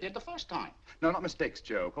mistakes than you did the first time. No, not mistakes,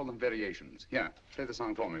 Joe. Call them variations. Here, play the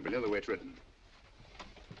song for me, will you, the way it's written.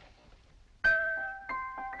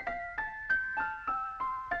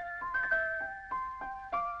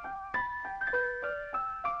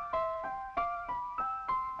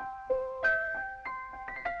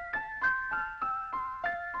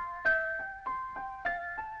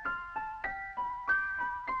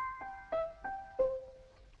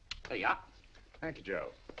 There you are. Thank you, Joe.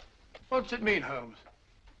 What's it mean, Holmes?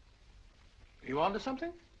 Are you onto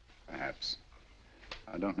something? Perhaps.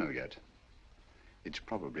 I don't know yet. It's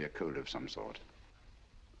probably a code of some sort.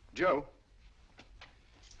 Joe,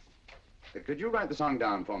 could you write the song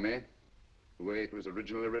down for me, the way it was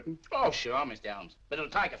originally written? Oh, sure, Mr. Holmes. But it'll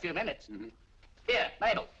take a few minutes. Here,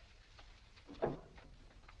 Mabel.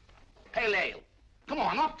 Pale ale. Come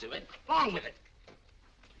on, up to it. Along with it.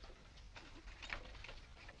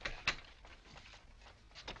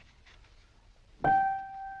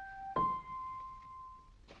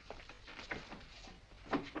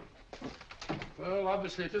 Well,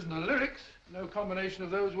 obviously it isn't the lyrics. No combination of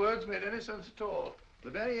those words made any sense at all. The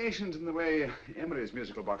variations in the way Emery's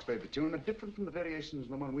musical box played the tune are different from the variations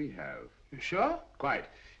in the one we have. You sure? Quite.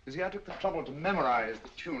 You see, I took the trouble to memorize the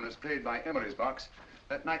tune as played by Emery's box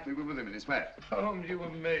that night we were with him in his flat. Holmes, you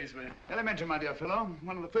amaze me. Elementary, my dear fellow.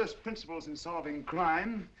 One of the first principles in solving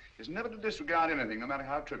crime is never to disregard anything, no matter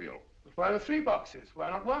how trivial. But why the 3 boxes? Why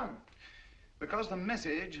not 1? Because the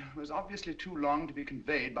message was obviously too long to be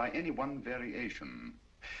conveyed by any one variation.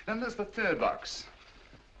 Then there's the 3rd box,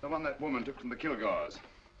 the one that woman took from the Kilgores.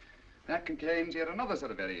 That contains yet another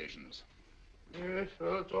set of variations. Yes,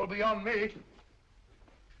 well, it's all beyond me.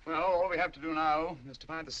 Well, all we have to do now is to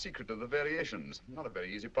find the secret of the variations. Not a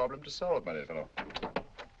very easy problem to solve, my dear fellow.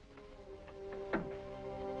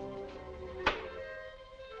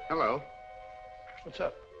 Hello. What's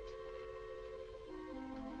up?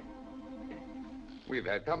 We've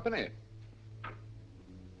had company. I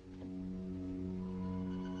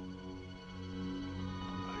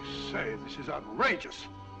say, this is outrageous.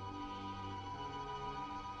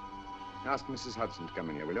 Ask Mrs. Hudson to come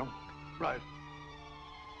in here, will you? Right.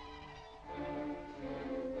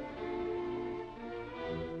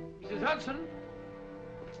 Mrs. Hudson?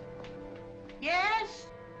 Yes?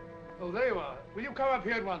 Oh, there you are. Will you come up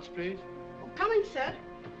here at once, please? Oh, coming, sir.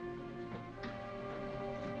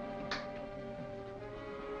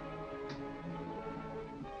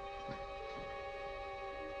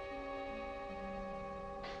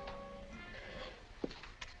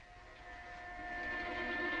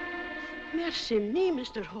 Mercy me,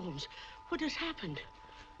 Mr. Holmes. What has happened?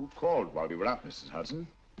 Who called while we were out, Mrs. Hudson?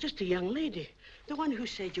 Just a young lady. The one who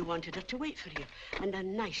said you wanted her to wait for you. And a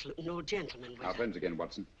nice-looking old gentleman with Our her. friends again,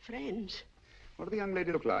 Watson. Friends? What did the young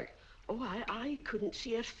lady look like? Oh, I couldn't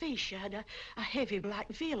see her face. She had a heavy black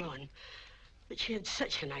veil on. But she had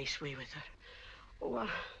such a nice way with her. Oh,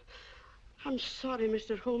 I'm sorry,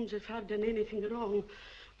 Mr. Holmes, if I've done anything wrong.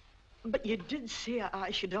 But you did say I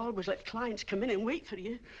should always let clients come in and wait for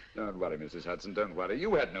you. Don't worry, Mrs. Hudson, don't worry.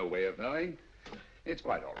 You had no way of knowing. It's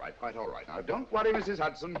quite all right, quite all right. Now, don't worry, Mrs.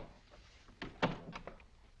 Hudson.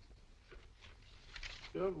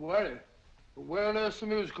 Don't worry. But where on earth's the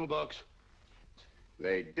musical box?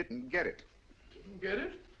 They didn't get it. Didn't get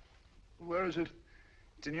it? Where is it?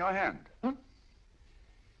 It's in your hand. Huh?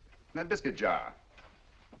 That biscuit jar.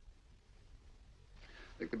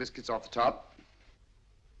 Take the biscuits off the top.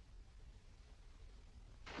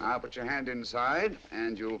 Now put your hand inside,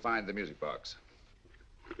 and you'll find the music box.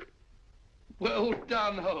 Well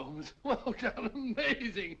done, Holmes. Well done.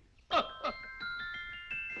 Amazing.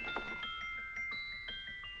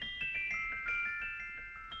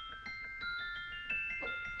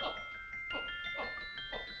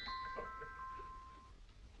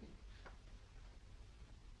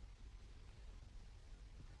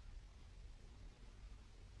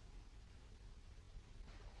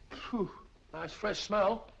 Whew. Nice fresh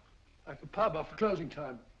smell. Like a pub after closing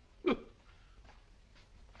time.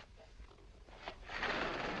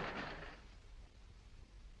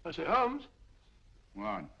 I say, Holmes.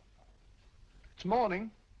 What? It's morning.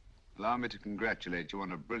 Allow me to congratulate you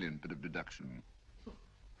on a brilliant bit of deduction.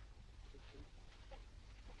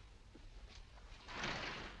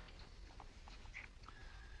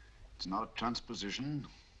 It's not a transposition,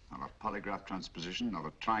 not a polygraph transposition, not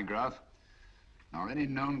a trigraph, nor any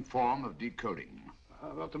known form of decoding. How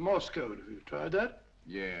about the Morse code? Have you tried that?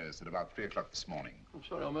 Yes, at about 3 o'clock this morning. I'm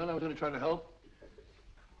sorry, old man. I was only trying to help.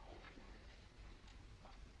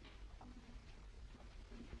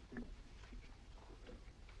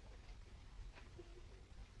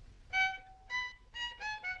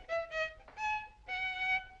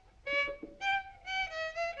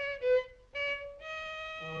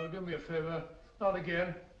 Oh, do me a favor. Not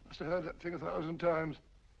again. Must have heard that thing 1,000 times.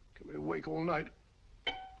 Kept me awake all night.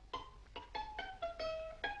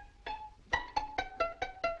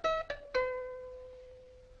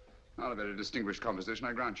 Not a very distinguished composition,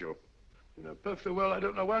 I grant you. You know perfectly well I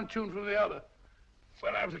don't know one tune from the other.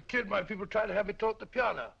 When I was a kid, my people tried to have me taught the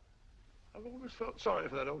piano. I've always felt sorry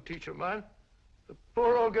for that old teacher of mine. The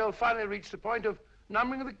poor old girl finally reached the point of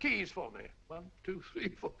numbering the keys for me. 1, 2, 3,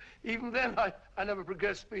 4. Even then, I never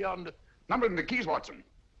progressed beyond... Numbering the keys, Watson.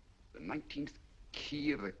 The 19th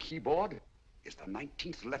key of the keyboard is the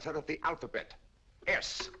 19th letter of the alphabet.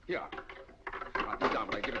 S. Here. Write this down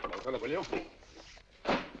when I give it to you, old fellow, will you?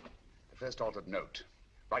 The first altered note.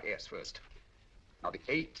 Write S first. Now, the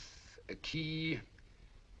 8th key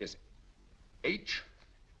is H.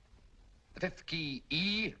 The 5th key,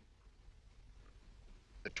 E.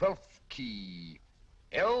 The 12th key,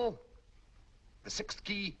 L. The 6th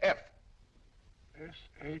key, F.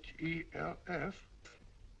 S-H-E-L-F.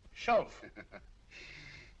 Shelf.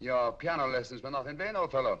 Your piano lessons were not in vain,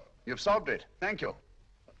 old fellow. You've solved it. Thank you.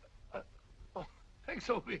 Oh, thanks,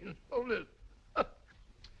 old bean. Hold it.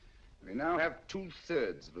 We now have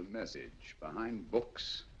 2/3 of the message. Behind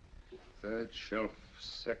books, 3rd shelf,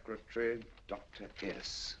 secretary, Dr.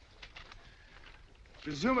 S.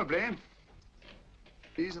 Presumably,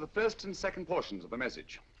 these are the first and second portions of the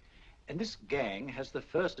message. And this gang has the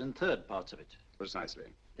first and third parts of it. Precisely.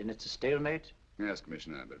 Then it's a stalemate? Yes,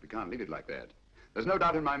 Commissioner, but we can't leave it like that. There's no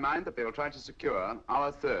doubt in my mind that they'll try to secure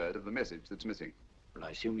our 1/3 of the message that's missing. Well, I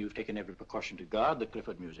assume you've taken every precaution to guard the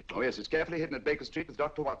Clifford music. Oh, yes, it's carefully hidden at Baker Street with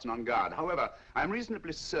Dr. Watson on guard. However, I'm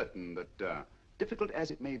reasonably certain that, difficult as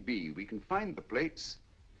it may be, we can find the plates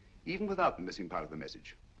even without the missing part of the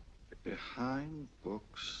message. Behind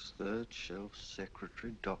books, 3rd shelf,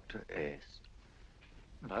 secretary, Dr. S.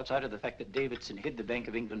 Well, outside of the fact that Davidson hid the Bank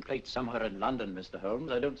of England plates somewhere in London, Mr.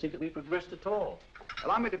 Holmes, I don't see that we've progressed at all.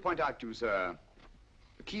 Allow me to point out to you, sir,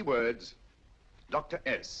 the key words, Dr.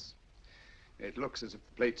 S. It looks as if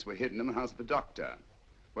the plates were hidden in the house of the doctor.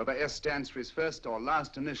 Whether S stands for his first or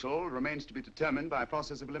last initial remains to be determined by a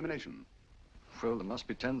process of elimination. Well, there must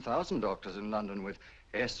be 10,000 doctors in London with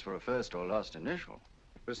S for a first or last initial.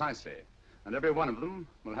 Precisely. And every one of them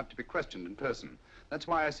will have to be questioned in person. That's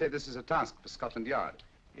why I say this is a task for Scotland Yard.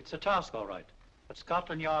 It's a task, all right. But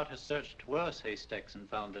Scotland Yard has searched worse haystacks and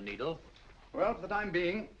found a needle. Well, for the time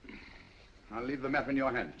being, I'll leave the matter in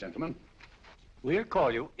your hands, gentlemen. We'll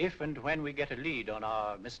call you if and when we get a lead on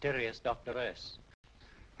our mysterious Dr. S.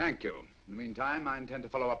 Thank you. In the meantime, I intend to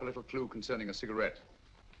follow up a little clue concerning a cigarette.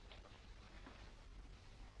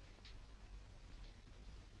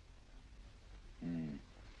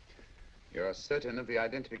 You're certain of the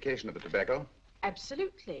identification of the tobacco?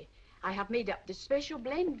 Absolutely. I have made up this special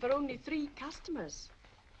blend for only 3 customers.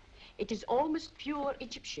 It is almost pure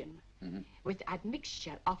Egyptian, with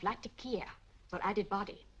admixture of latakia for added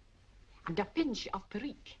body, and a pinch of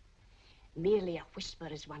perique. Merely a whisper,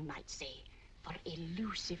 as one might say, for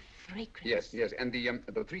elusive fragrance. Yes, yes. And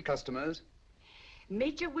the 3 customers?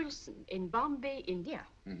 Major Wilson in Bombay, India.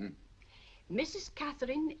 Mrs.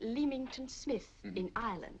 Catherine Leamington Smith in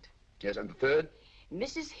Ireland. Yes, and the 3rd?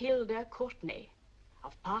 Mrs. Hilda Courtney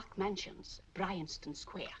of Park Mansions, Bryanston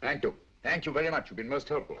Square. Thank you. Thank you very much. You've been most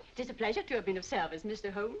helpful. It is a pleasure to have been of service,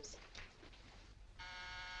 Mr. Holmes.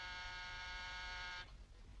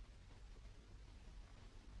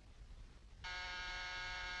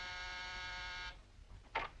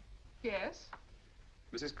 Yes?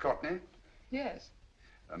 Mrs. Courtney? Yes.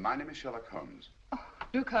 My name is Sherlock Holmes. Oh,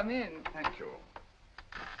 do come in. Thank you.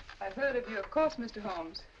 I've heard of you, of course, Mr.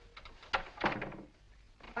 Holmes.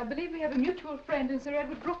 I believe we have a mutual friend in Sir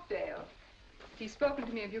Edward Brookdale. He's spoken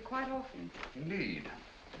to me of you quite often. Indeed.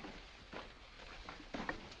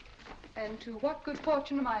 And to what good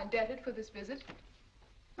fortune am I indebted for this visit?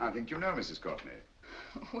 I think you know Mrs. Courtney.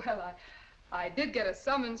 Well, I did get a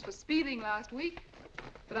summons for speeding last week.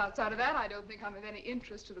 But outside of that, I don't think I'm of any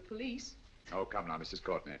interest to the police. Oh, come now, Mrs.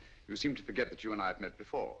 Courtney. You seem to forget that you and I have met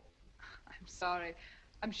before. I'm sorry.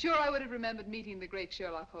 I'm sure I would have remembered meeting the great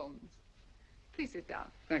Sherlock Holmes. Please sit down.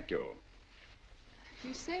 Thank you.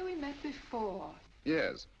 You say we met before?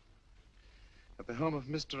 Yes. At the home of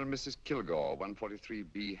Mr. and Mrs. Kilgore,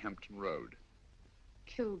 143B Hampton Road.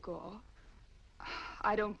 Kilgore?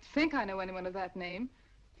 I don't think I know anyone of that name.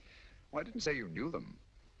 Well, I didn't say you knew them.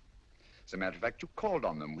 As a matter of fact, you called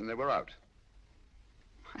on them when they were out.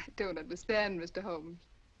 I don't understand, Mr. Holmes.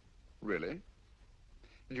 Really?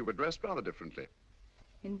 And you were dressed rather differently.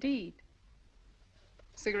 Indeed.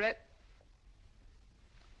 Cigarette?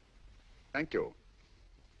 Thank you.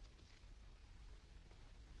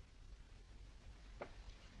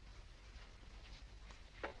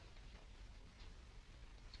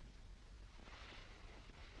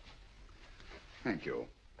 Thank you.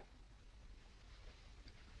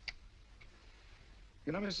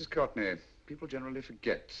 You know, Mrs. Courtney, people generally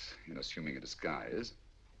forget, in assuming a disguise,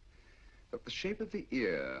 that the shape of the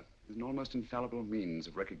ear is an almost infallible means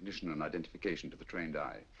of recognition and identification to the trained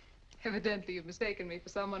eye. Evidently, you've mistaken me for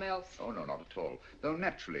someone else. Oh, no, not at all. Though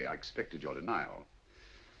naturally, I expected your denial.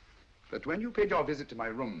 But when you paid your visit to my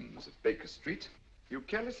rooms at Baker Street, you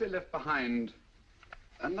carelessly left behind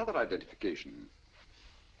another identification.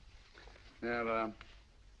 They're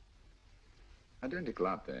identical,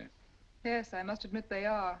 aren't they? Yes, I must admit they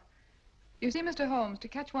are. You see, Mr. Holmes, to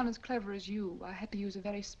catch one as clever as you, I had to use a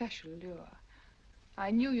very special lure. I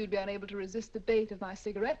knew you'd be unable to resist the bait of my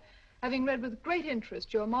cigarette, having read with great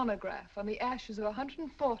interest your monograph on the ashes of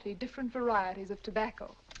 140 different varieties of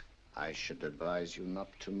tobacco. I should advise you not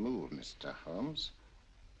to move, Mr. Holmes.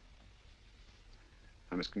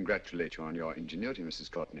 I must congratulate you on your ingenuity, Mrs.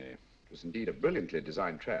 Courtney. It was indeed a brilliantly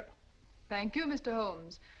designed trap. Thank you, Mr.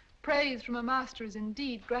 Holmes. Praise from a master is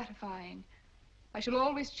indeed gratifying. I shall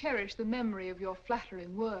always cherish the memory of your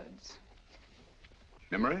flattering words.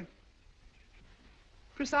 Memory?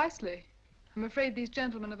 Precisely. I'm afraid these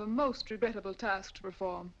gentlemen have a most regrettable task to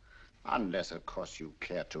perform. Unless, of course, you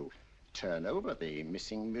care to turn over the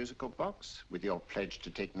missing musical box with your pledge to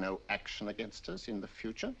take no action against us in the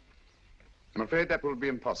future. I'm afraid that will be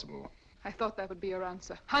impossible. I thought that would be your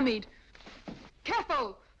answer. Hamid!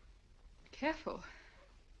 Careful! Careful.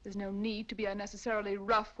 There's no need to be unnecessarily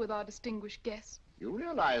rough with our distinguished guest. You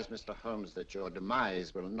realize, Mr. Holmes, that your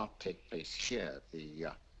demise will not take place here at the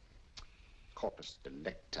corpus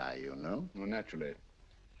delicti, you know? Well, naturally.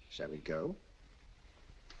 Shall we go?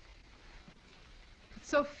 It's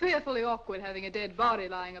so fearfully awkward having a dead body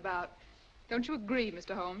lying about. Don't you agree,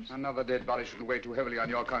 Mr. Holmes? Another dead body shouldn't weigh too heavily on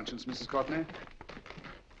your conscience, Mrs. Courtney.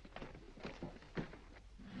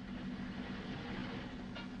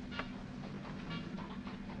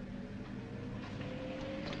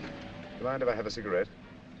 Do you mind if I have a cigarette?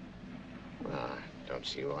 Don't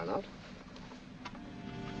see why not.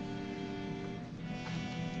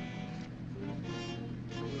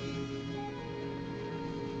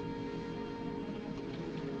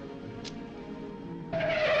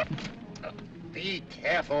 Be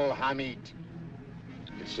careful, Hamid.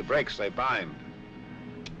 It's the brakes, they bind.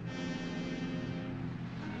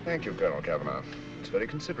 Thank you, Colonel Kavanagh. It's very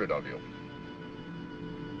considerate of you.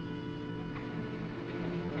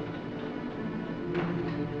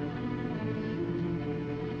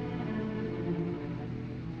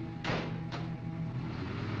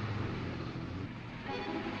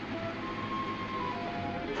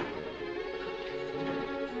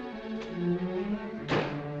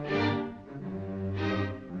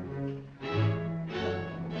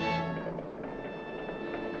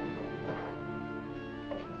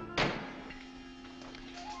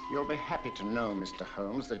 You'll be happy to know, Mr.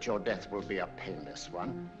 Holmes, that your death will be a painless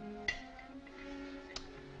one.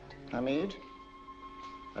 Hamid,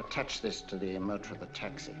 attach this to the motor of the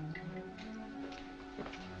taxi.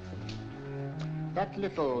 That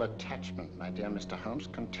little attachment, my dear Mr. Holmes,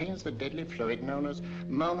 contains the deadly fluid known as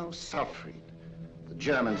monosulfide. The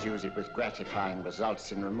Germans use it with gratifying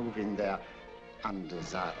results in removing their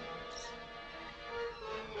undesirables.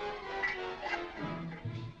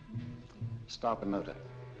 Start the motor.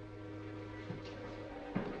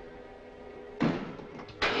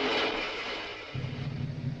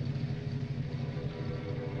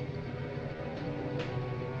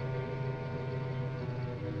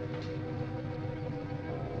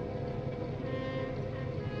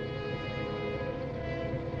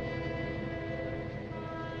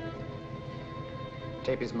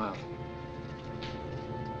 Tape his mouth.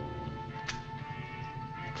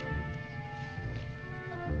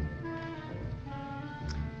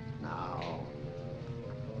 Now,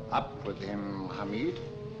 Up with him, Hamid.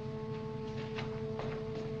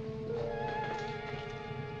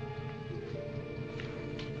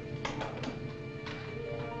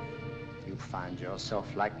 You find yourself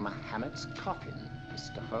like Muhammad's coffin,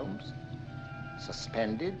 Mr. Holmes,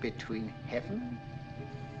 suspended between heaven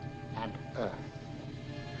and earth.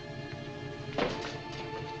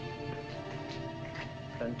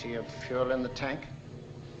 Plenty of fuel in the tank?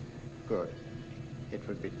 Good. It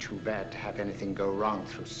would be too bad to have anything go wrong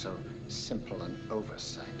through so simple an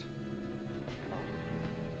oversight.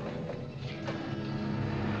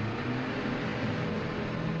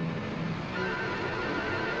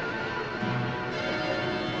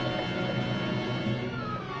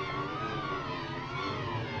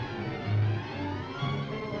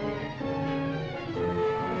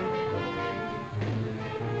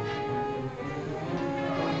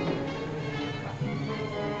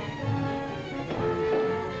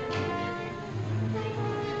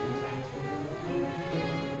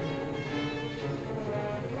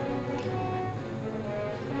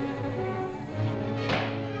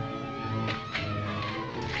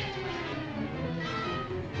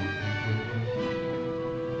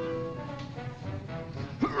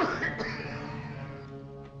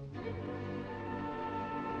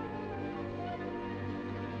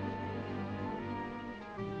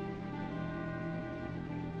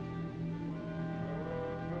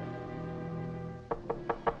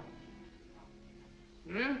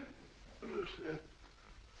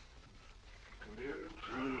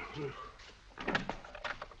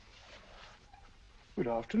 Good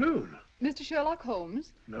afternoon. Mr. Sherlock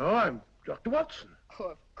Holmes? No, I'm Dr. Watson. Oh,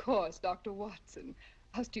 of course, Dr. Watson.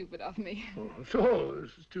 How stupid of me. Oh, so, this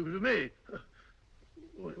is stupid of me.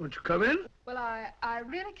 Won't you come in? Well, I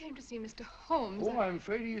really came to see Mr. Holmes. Oh, I'm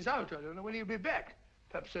afraid he's out. I don't know when he'll be back.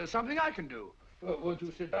 Perhaps there's something I can do. Won't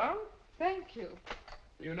you sit down? Thank you.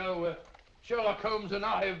 You know, Sherlock Holmes and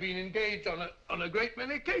I have been engaged on a great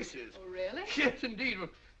many cases. Oh, really? Yes, indeed.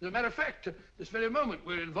 As a matter of fact, this very moment,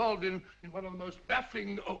 we're involved in one of the most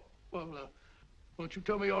baffling... Oh, well, won't you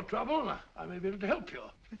tell me your trouble, and I may be able to help you.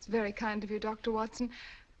 It's very kind of you, Dr. Watson.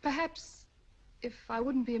 Perhaps if I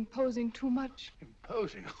wouldn't be imposing too much.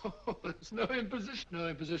 Imposing? Oh, there's no imposition. No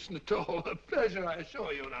imposition at all. A pleasure, I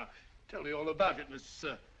assure you. Now, tell me all about it,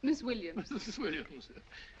 Miss Williams. Mrs. Williams.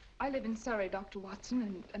 I live in Surrey, Dr.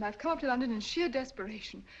 Watson, and I've come up to London in sheer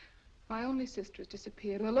desperation. My only sister has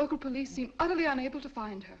disappeared, and the local police seem utterly unable to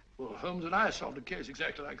find her. Well, Holmes and I solved a case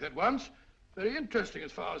exactly like that once. Very interesting,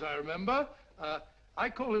 as far as I remember. I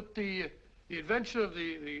call it the adventure of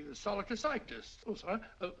the solitary cyclist. Oh, sorry.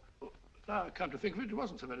 Now I come to think of it, it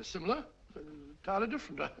wasn't so very similar. Entirely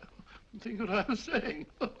different. I don't think what I was saying.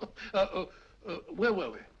 Where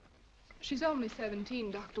were we? She's only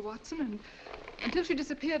 17, Dr. Watson, and until she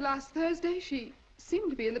disappeared last Thursday, she seemed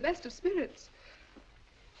to be in the best of spirits.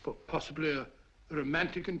 Possibly a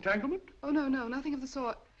romantic entanglement? Oh, no, nothing of the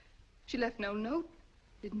sort. She left no note,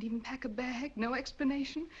 didn't even pack a bag, no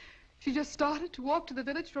explanation. She just started to walk to the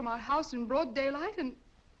village from our house in broad daylight and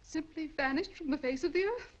simply vanished from the face of the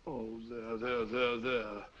earth. Oh,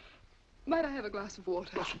 there. Might I have a glass of water?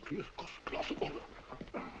 Yes, please, a glass of water.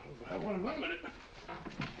 Have one minute.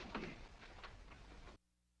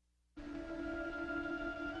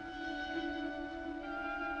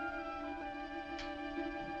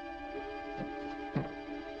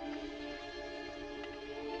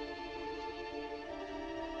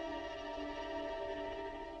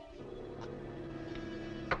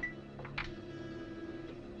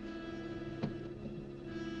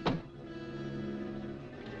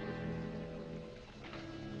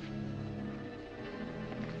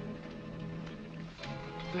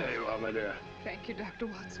 There you are, my dear. Thank you, Dr.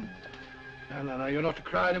 Watson. No, you're not to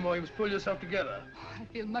cry anymore. You must pull yourself together. Oh, I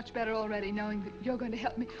feel much better already knowing that you're going to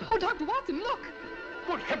help me. Oh, Dr. Watson, look!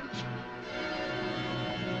 Good heavens!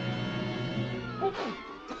 Oh.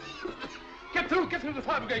 Get through the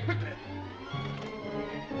fire brigade, quickly!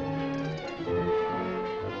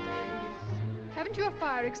 Haven't you a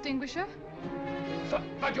fire extinguisher?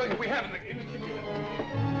 By Jove, we have in the kitchen.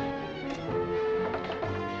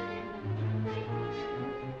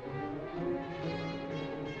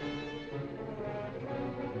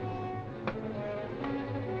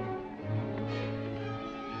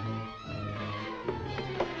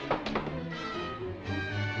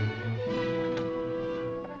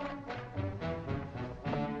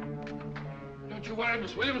 Don't you worry,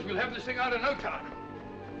 Miss Williams. We'll have this thing out in no time.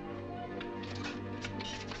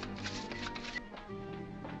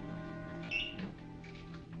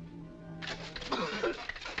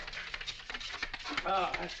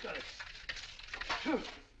 Ah, that's got it.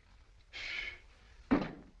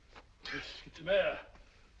 Get some air.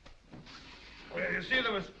 Well, you see,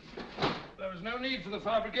 there was no need for the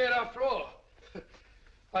fire brigade after all.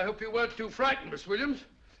 I hope you weren't too frightened, Miss Williams.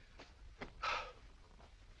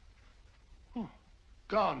 Oh,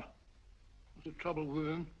 gone. What's the trouble with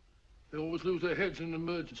them? They always lose their heads in an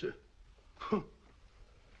emergency. Well,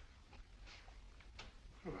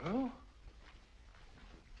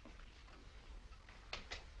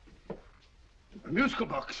 a musical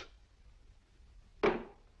box.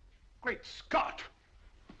 Great Scott!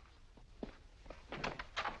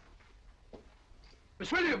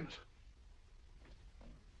 Miss Williams!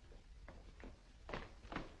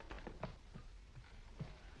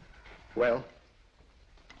 Well?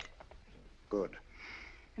 Good.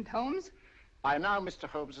 And Holmes? By now, Mr.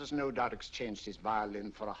 Holmes has no doubt exchanged his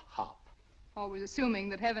violin for a harp. Always assuming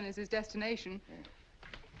that heaven is his destination.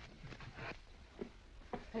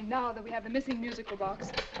 And now that we have the missing musical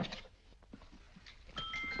box.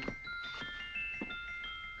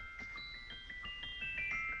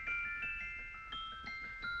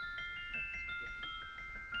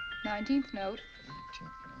 Nineteenth note.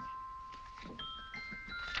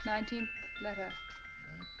 19th letter.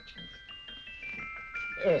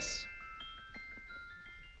 S.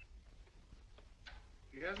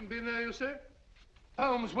 He hasn't been there, you say?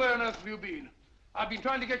 Holmes, where on earth have you been? I've been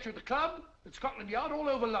trying to get you at the club, at Scotland Yard, all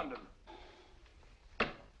over London. You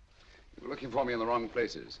were looking for me in the wrong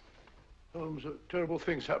places. Holmes, terrible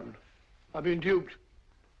things happened. I've been duped.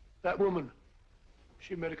 That woman,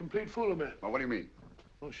 she made a complete fool of me. Well, what do you mean?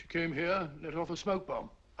 Well, she came here, let off a smoke bomb.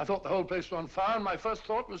 I thought the whole place was on fire, and my first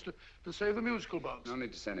thought was to save the musical box. No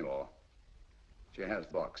need to say any more. She has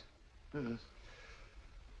the box. Yes.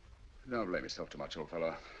 Don't blame yourself too much, old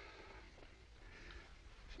fellow.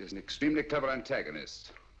 She's an extremely clever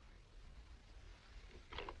antagonist.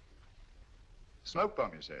 Smoke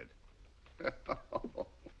bomb, you said?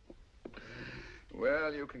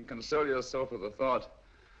 Well, you can console yourself with the thought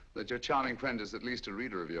that your charming friend is at least a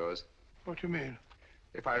reader of yours. What do you mean?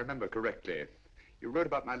 If I remember correctly, you wrote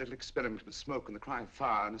about my little experiment with smoke and the cry of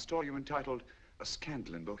fire in a story you entitled A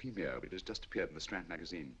Scandal in Bohemia, which has just appeared in the Strand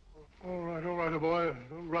magazine. All right, old boy.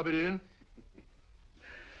 Don't rub it in.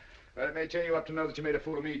 Well, it may turn you up to know that you made a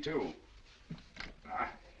fool of me, too.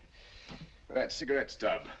 That cigarette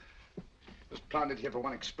stub was planted here for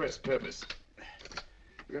one express purpose.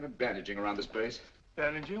 We're going to bandaging around this place.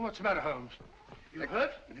 Bandaging? What's the matter, Holmes? You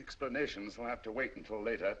hurt? Explanations will have to wait until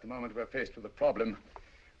later. At the moment, we're faced with a problem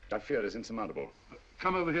that I fear is insurmountable.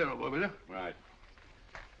 Come over here, old boy, will you? Right.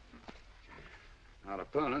 Our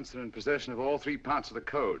opponents are in possession of all three parts of the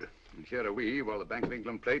code. And here are we, while the Bank of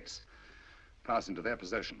England plates pass into their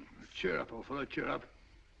possession. Cheer up, old fellow, cheer up.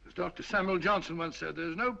 As Dr. Samuel Johnson once said,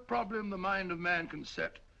 there's no problem the mind of man can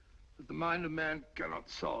set that the mind of man cannot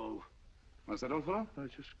solve. What's that, old fellow? I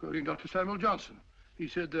was just quoting Dr. Samuel Johnson. He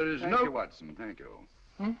said there is Thank you, Watson. Thank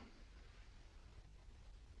you.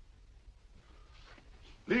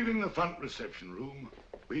 Leaving the front reception room,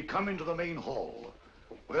 we come into the main hall,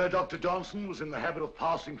 where Dr. Johnson was in the habit of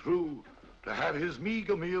passing through to have his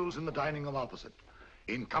meager meals in the dining room opposite,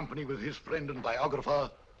 in company with his friend and biographer,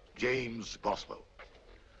 James Boswell.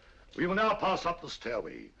 We will now pass up the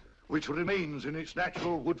stairway, which remains in its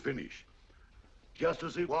natural wood finish, just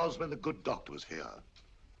as it was when the good doctor was here.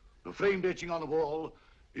 The framed etching on the wall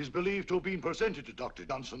is believed to have been presented to Dr.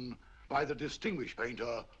 Johnson by the distinguished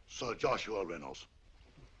painter, Sir Joshua Reynolds.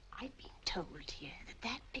 I've been told here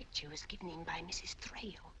that picture was given in by Mrs.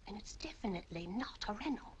 Thrale, and it's definitely not a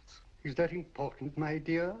Reynolds. Is that important, my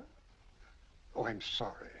dear? Oh, I'm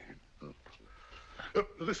sorry.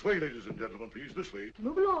 This way, ladies and gentlemen, please, this way.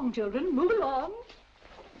 Move along, children, move along.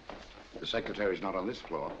 The secretary's not on this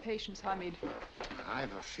floor. Patience, Hamid. I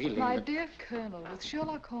have a feeling My that... dear Colonel, with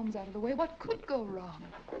Sherlock Holmes out of the way, what could go wrong?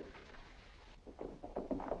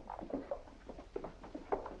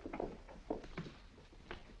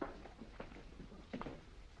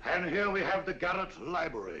 And here we have the Garrett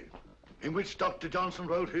Library, in which Dr. Johnson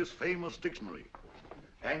wrote his famous dictionary,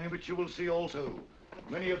 and in which you will see also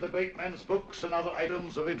many of the great man's books and other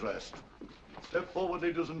items of interest. Step forward,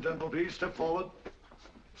 ladies and gentlemen, please, step forward.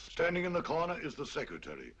 Standing in the corner is the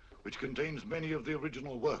secretary, which contains many of the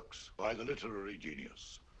original works by the literary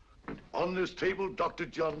genius. On this table, Dr.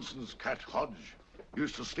 Johnson's cat, Hodge,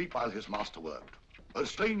 used to sleep while his master worked. A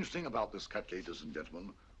strange thing about this cat, ladies and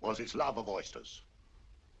gentlemen, was its love of oysters.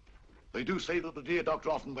 They do say that the dear doctor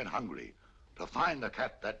often went hungry to find the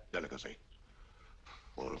cat that delicacy.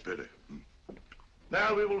 What a pity.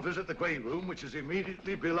 Now we will visit the grain room, which is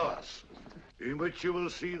immediately below us, in which you will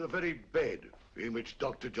see the very bed in which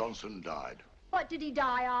Dr. Johnson died. What did he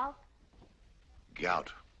die of?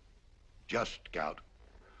 Gout. Just gout.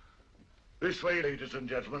 This way, ladies and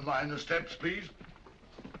gentlemen. Mind the steps, please.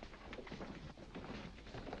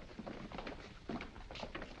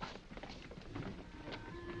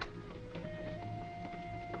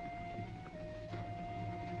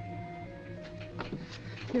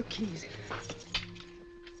 Your keys.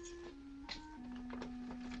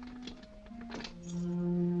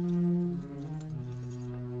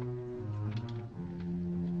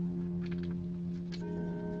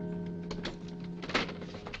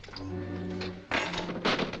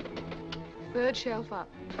 Third shelf up.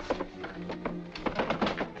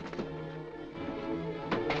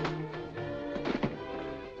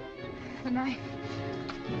 The knife.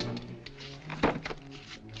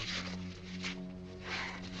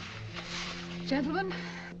 Gentlemen,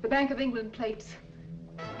 the Bank of England plates.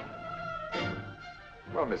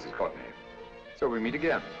 Well, Mrs. Courtney, so we meet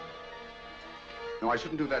again. No, I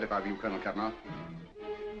shouldn't do that if I were you, Colonel Cavanaugh.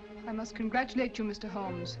 I must congratulate you, Mr.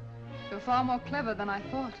 Holmes. You're far more clever than I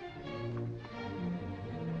thought.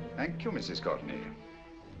 Thank you, Mrs. Courtney.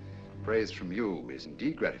 Praise from you is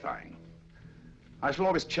indeed gratifying. I shall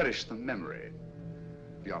always cherish the memory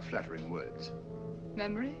of your flattering words.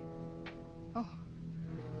 Memory? Oh,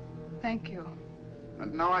 thank you.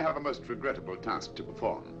 And now I have a most regrettable task to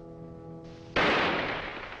perform.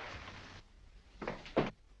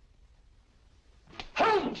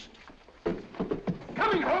 Holmes!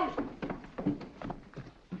 Coming, Holmes!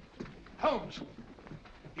 Holmes,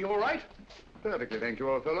 you all right? Perfectly, thank you,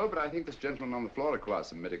 old fellow, but I think this gentleman on the floor requires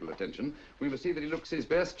some medical attention. We will see that he looks his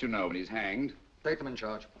best, you know, when he's hanged. Take them in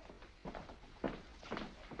charge.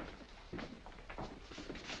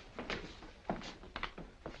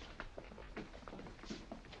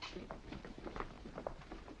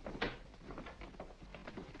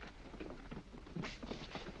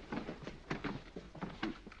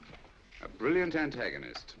 A brilliant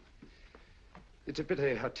antagonist. It's a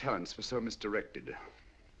pity her talents were so misdirected.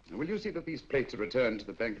 Will you see that these plates are returned to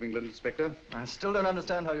the Bank of England, Inspector? I still don't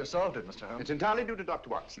understand how you solved it, Mr. Holmes. It's entirely due to Dr.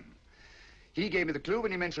 Watson. He gave me the clue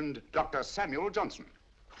when he mentioned Dr. Samuel Johnson.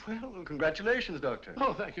 Well, congratulations, Doctor.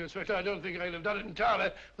 Oh, thank you, Inspector. I don't think I'd have done it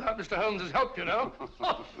entirely without Mr. Holmes's help, you know.